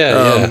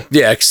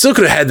 Yeah. Still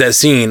could have had that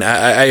scene.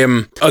 I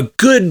am a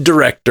good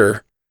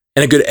director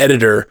and a good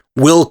editor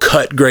will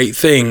cut great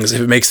things if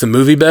it makes the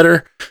movie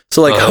better.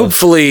 So, like,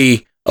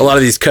 hopefully a lot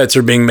of these cuts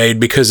are being made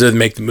because it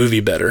make the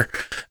movie better.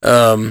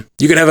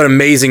 You can have an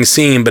amazing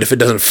scene, but if it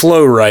doesn't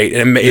flow right,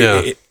 and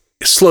it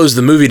slows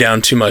the movie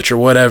down too much or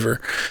whatever.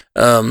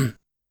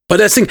 But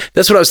that's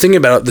what I was thinking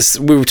about. This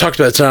we talked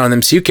about it tonight on the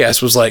MCU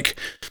cast, was like,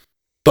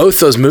 both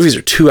those movies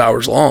are 2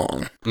 hours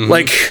long. Mm-hmm.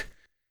 Like,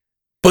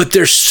 but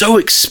they're so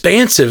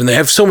expansive and they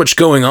have so much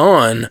going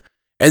on,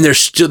 and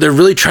they're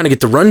really trying to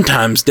get the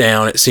runtimes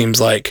down, it seems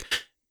like.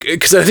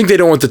 Because I think they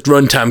don't want the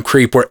runtime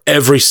creep where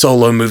every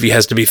solo movie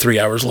has to be 3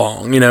 hours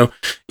long,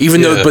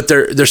 Even though, but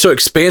they're so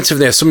expansive,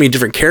 they have so many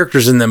different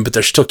characters in them, but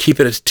they're still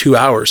keeping it to 2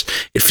 hours.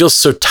 It feels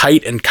so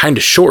tight and kind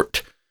of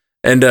short.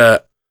 And I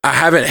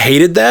haven't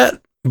hated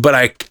that. But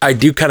I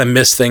do kind of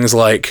miss things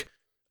like,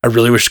 I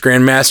really wish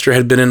Grandmaster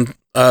had been in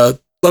Love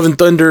and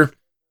Thunder.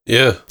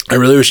 Yeah. I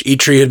really wish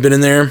Eitri had been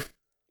in there.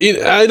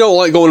 I don't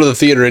like going to the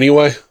theater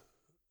anyway.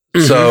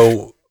 Mm-hmm.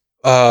 So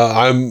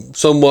I'm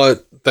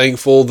somewhat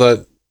thankful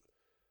that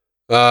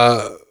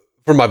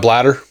for my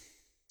bladder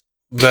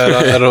that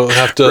I don't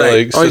have to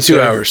right. Only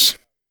 2 hours.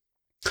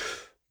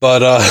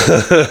 But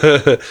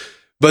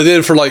but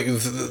then for, like,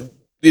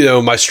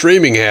 my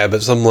streaming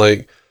habits, I'm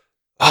like,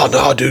 oh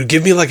no, dude,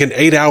 give me like an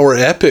 8-hour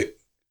epic.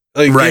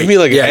 Like, give me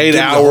like an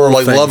 8-hour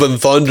like thing. Love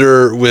and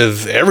Thunder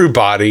with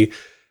everybody.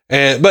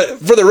 But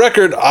for the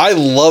record, I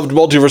loved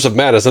Multiverse of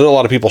Madness. I know a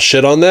lot of people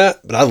shit on that,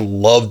 but I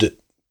loved it.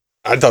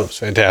 I thought it was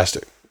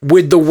fantastic.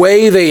 With the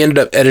way they ended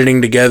up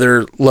editing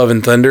together Love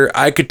and Thunder,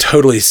 I could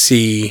totally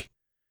see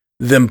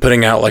them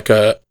putting out like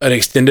an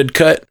extended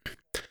cut,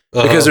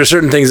 because there's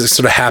certain things that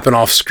sort of happen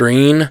off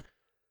screen.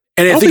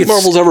 And I don't think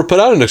Marvel's ever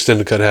put out an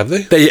extended cut, have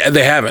they?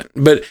 They haven't,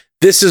 but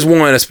this is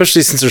one,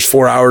 especially since there's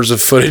 4 hours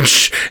of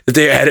footage that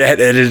they had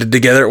edited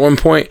together at one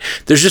point.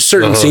 There's just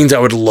certain scenes I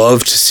would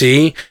love to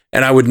see,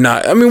 and I would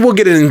not. I mean, we'll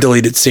get it in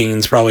deleted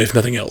scenes, probably, if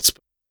nothing else.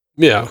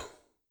 Yeah.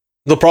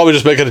 They'll probably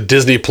just make it a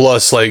Disney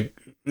Plus, like,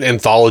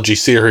 anthology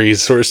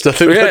series or stuff.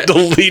 They got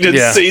deleted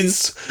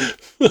scenes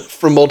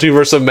from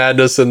Multiverse of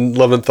Madness and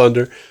Love and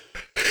Thunder.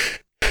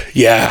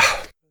 Yeah.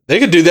 They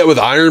could do that with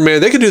Iron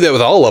Man. They could do that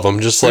with all of them.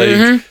 Just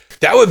like...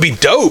 That would be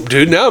dope,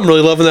 dude. Now I'm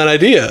really loving that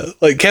idea.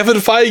 Like, Kevin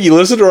Feige,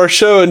 listen to our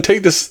show and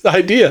take this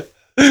idea.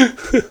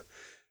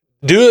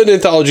 Do an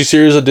anthology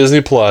series of Disney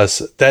Plus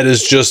that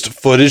is just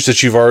footage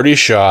that you've already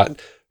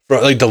shot,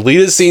 like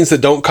deleted scenes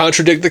that don't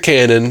contradict the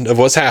canon of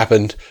what's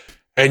happened,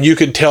 and you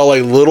could tell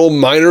like little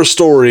minor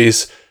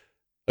stories,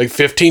 like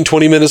 15,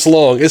 20 minutes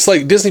long. It's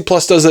like Disney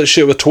Plus does that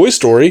shit with Toy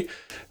Story,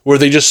 where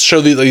they just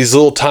show these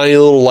little tiny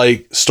little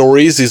like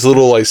stories, these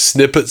little like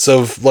snippets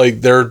of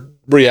like their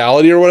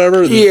reality or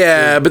whatever.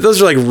 Yeah, but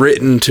those are like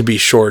written to be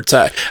shorts.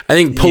 I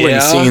think pulling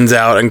scenes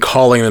out and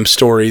calling them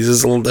stories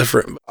is a little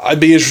different. I'd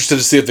be interested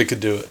to see if they could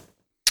do it.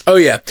 Oh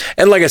yeah,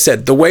 and like I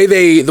said, the way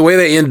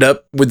they end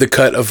up with the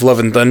cut of Love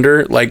and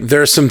Thunder, like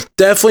there's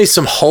definitely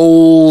some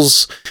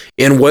holes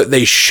in what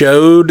they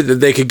showed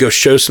that they could go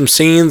show some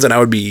scenes, and I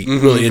would be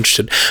really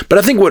interested. But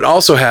I think what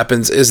also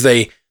happens is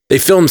they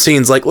film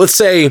scenes like, let's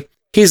say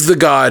he's the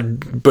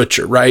God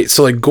Butcher, right?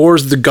 So like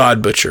Gore's the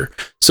God Butcher.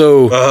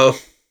 So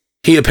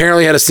he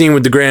apparently had a scene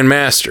with the Grand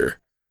Master.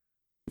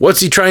 What's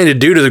he trying to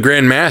do to the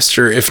Grand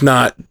Master if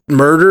not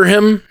murder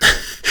him?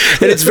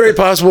 And it's very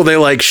possible they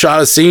like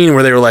shot a scene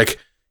where they were like,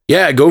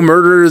 yeah, go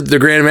murder the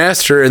Grand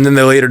Master, and then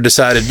they later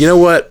decided, you know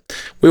what,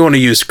 we want to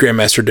use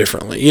Grandmaster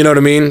differently. You know what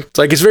I mean? It's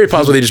like, it's very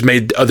possible they just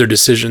made other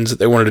decisions that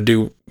they wanted to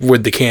do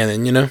with the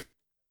canon, you know?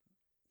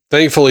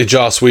 Thankfully,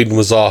 Joss Whedon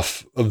was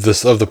off of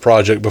the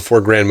project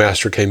before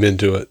Grandmaster came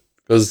into it,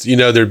 because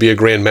there'd be a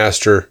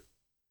Grandmaster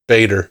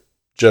Vader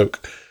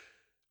joke.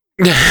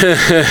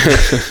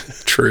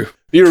 True.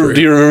 Do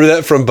you remember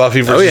that from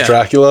Buffy versus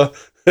Dracula?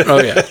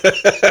 Oh yeah.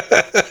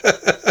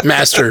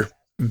 Master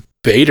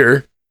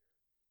Vader.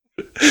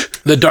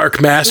 The Dark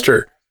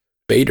Master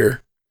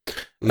Vader.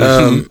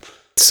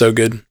 So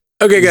good.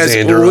 Okay, guys.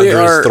 Xander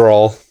under his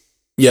thrall.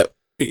 Yep.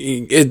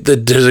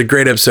 There's a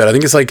great episode. I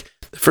think it's like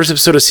the first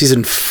episode of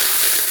season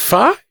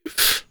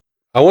 5.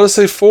 I want to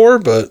say 4,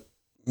 but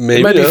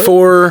maybe it might not. be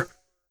 4.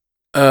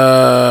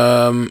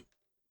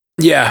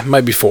 Yeah,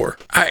 might be 4.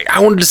 I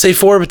wanted to say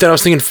 4, but then I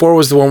was thinking 4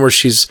 was the one where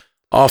she's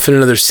off in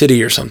another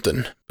city or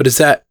something. But is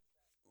that?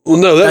 Well,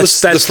 no,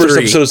 that's the first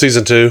 3. episode of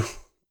season 2.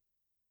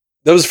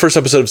 That was the first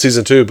episode of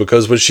season 2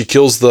 because when she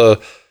kills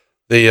the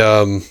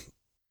master,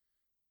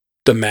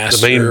 the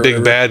main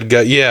big bad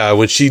guy, yeah,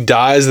 when she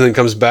dies and then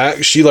comes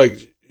back, she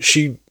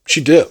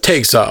dips,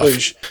 takes off.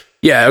 Like,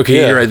 yeah, okay,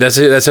 yeah. you're right. That's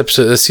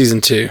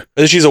season 2.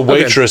 And she's a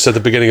waitress at the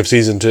beginning of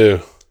season 2.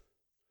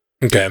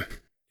 Okay.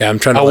 Yeah, I'm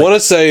trying to. I want to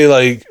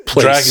say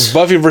place.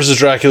 Buffy versus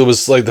Dracula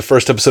was like the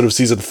first episode of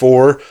season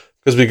 4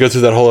 because we go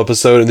through that whole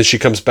episode and then she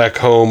comes back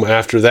home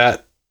after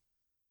that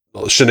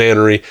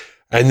shenanery,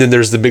 and then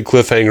there's the big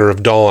cliffhanger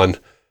of Dawn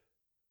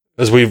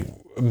as we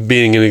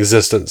being in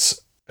existence.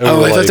 And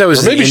I thought that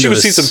was or maybe the she end was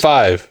of season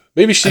 5.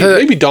 Maybe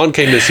Dawn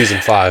came in season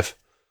 5.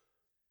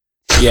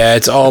 Yeah,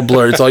 it's all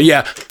blurred. It's all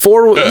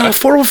 4. No,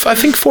 4. I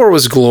think 4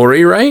 was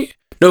Glory, right?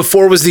 No,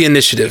 4 was the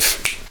Initiative.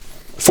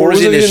 4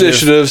 was the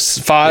Initiative.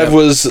 5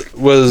 was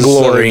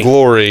Glory.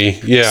 Glory.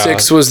 Yeah.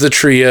 6 was the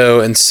Trio,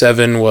 and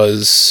 7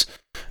 was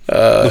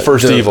the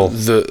First Evil.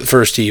 The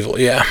First Evil.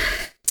 Yeah.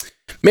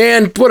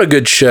 Man, what a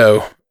good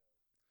show.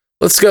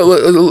 Let's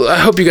go. I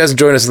hope you guys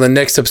join us in the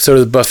next episode of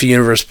the Buffy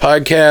Universe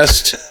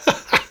podcast.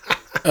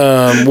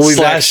 We'll be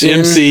back soon.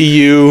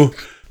 MCU.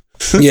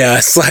 Yeah,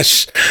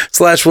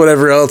 slash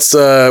whatever else.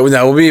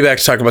 We'll be back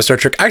to talk about Star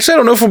Trek. Actually, I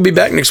don't know if we'll be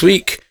back next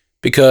week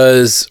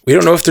because we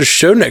don't know if there's a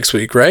show next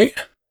week, right?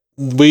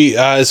 We,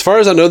 as far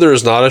as I know, there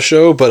is not a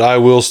show, but I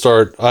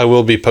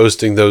will be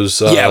posting those,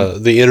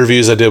 the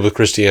interviews I did with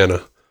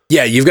Christiana.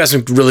 Yeah, you've got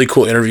some really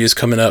cool interviews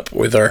coming up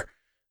with our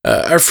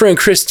friend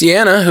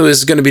Christiana, who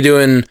is going to be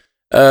doing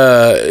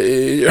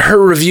her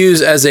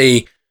reviews as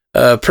a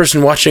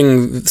person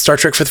watching Star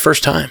Trek for the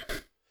first time.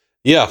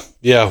 Yeah.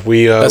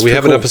 We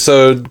have an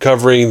episode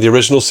covering the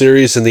original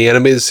series and the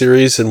animated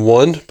series in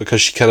one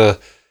because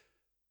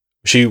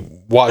she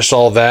watched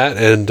all that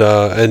and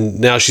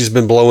now she's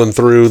been blowing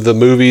through the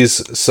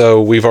movies.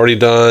 So we've already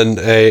done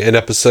an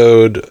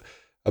episode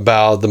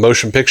about the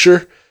motion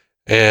picture,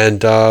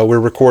 and we're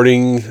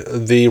recording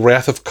the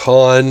Wrath of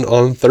Khan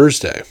on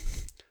Thursday.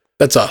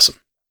 That's awesome.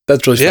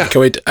 That's really fun.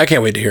 Yeah. I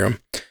can't wait to hear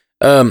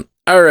them.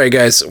 All right,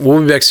 guys.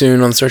 We'll be back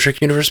soon on the Star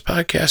Trek Universe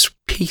podcast.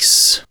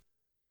 Peace.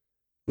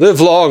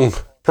 Live long,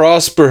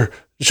 prosper,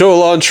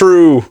 show on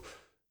true.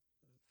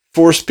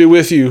 Force be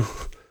with you.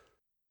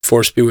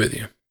 Force be with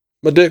you.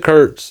 My dick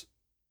hurts.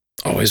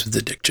 Always with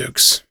the dick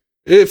jokes.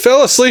 It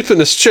fell asleep in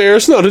this chair.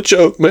 It's not a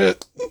joke, man.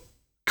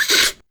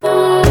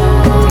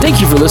 Thank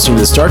you for listening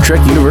to the Star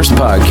Trek Universe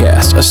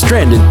podcast, a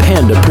Stranded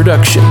Panda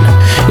production.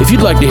 If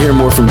you'd like to hear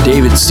more from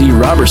David C.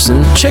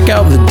 Robertson, check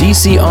out the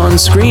DC On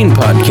Screen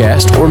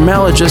podcast or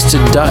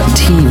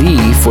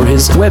maladjusted.tv for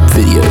his web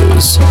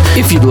videos.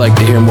 If you'd like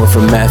to hear more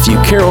from Matthew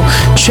Carroll,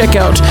 check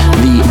out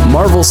the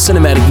Marvel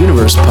Cinematic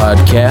Universe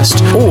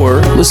podcast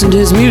or listen to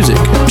his music.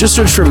 Just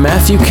search for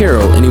Matthew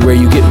Carroll anywhere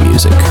you get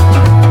music.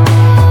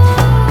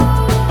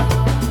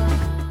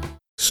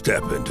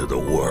 Step into the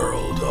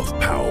world of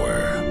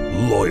power,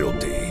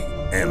 loyalty,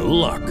 and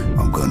luck.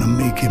 I'm gonna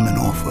make him an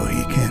offer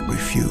he can't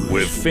refuse.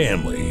 With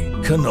family,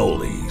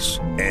 cannolis,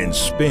 and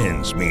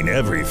spins mean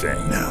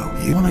everything. Now,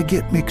 you wanna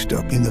get mixed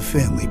up in the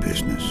family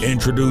business.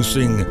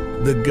 Introducing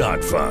The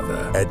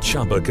Godfather at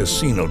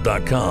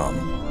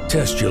ChumbaCasino.com.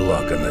 Test your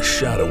luck in the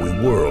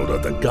shadowy world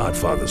of The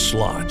Godfather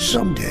slot.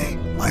 Someday,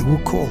 I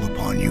will call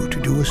upon you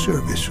to do a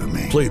service for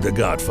me. Play The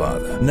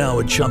Godfather, now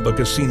at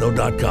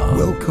ChumbaCasino.com.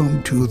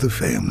 Welcome to the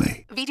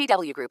family.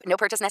 VGW Group. No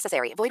purchase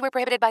necessary. Void where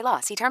prohibited by law.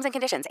 See terms and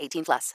conditions. 18+.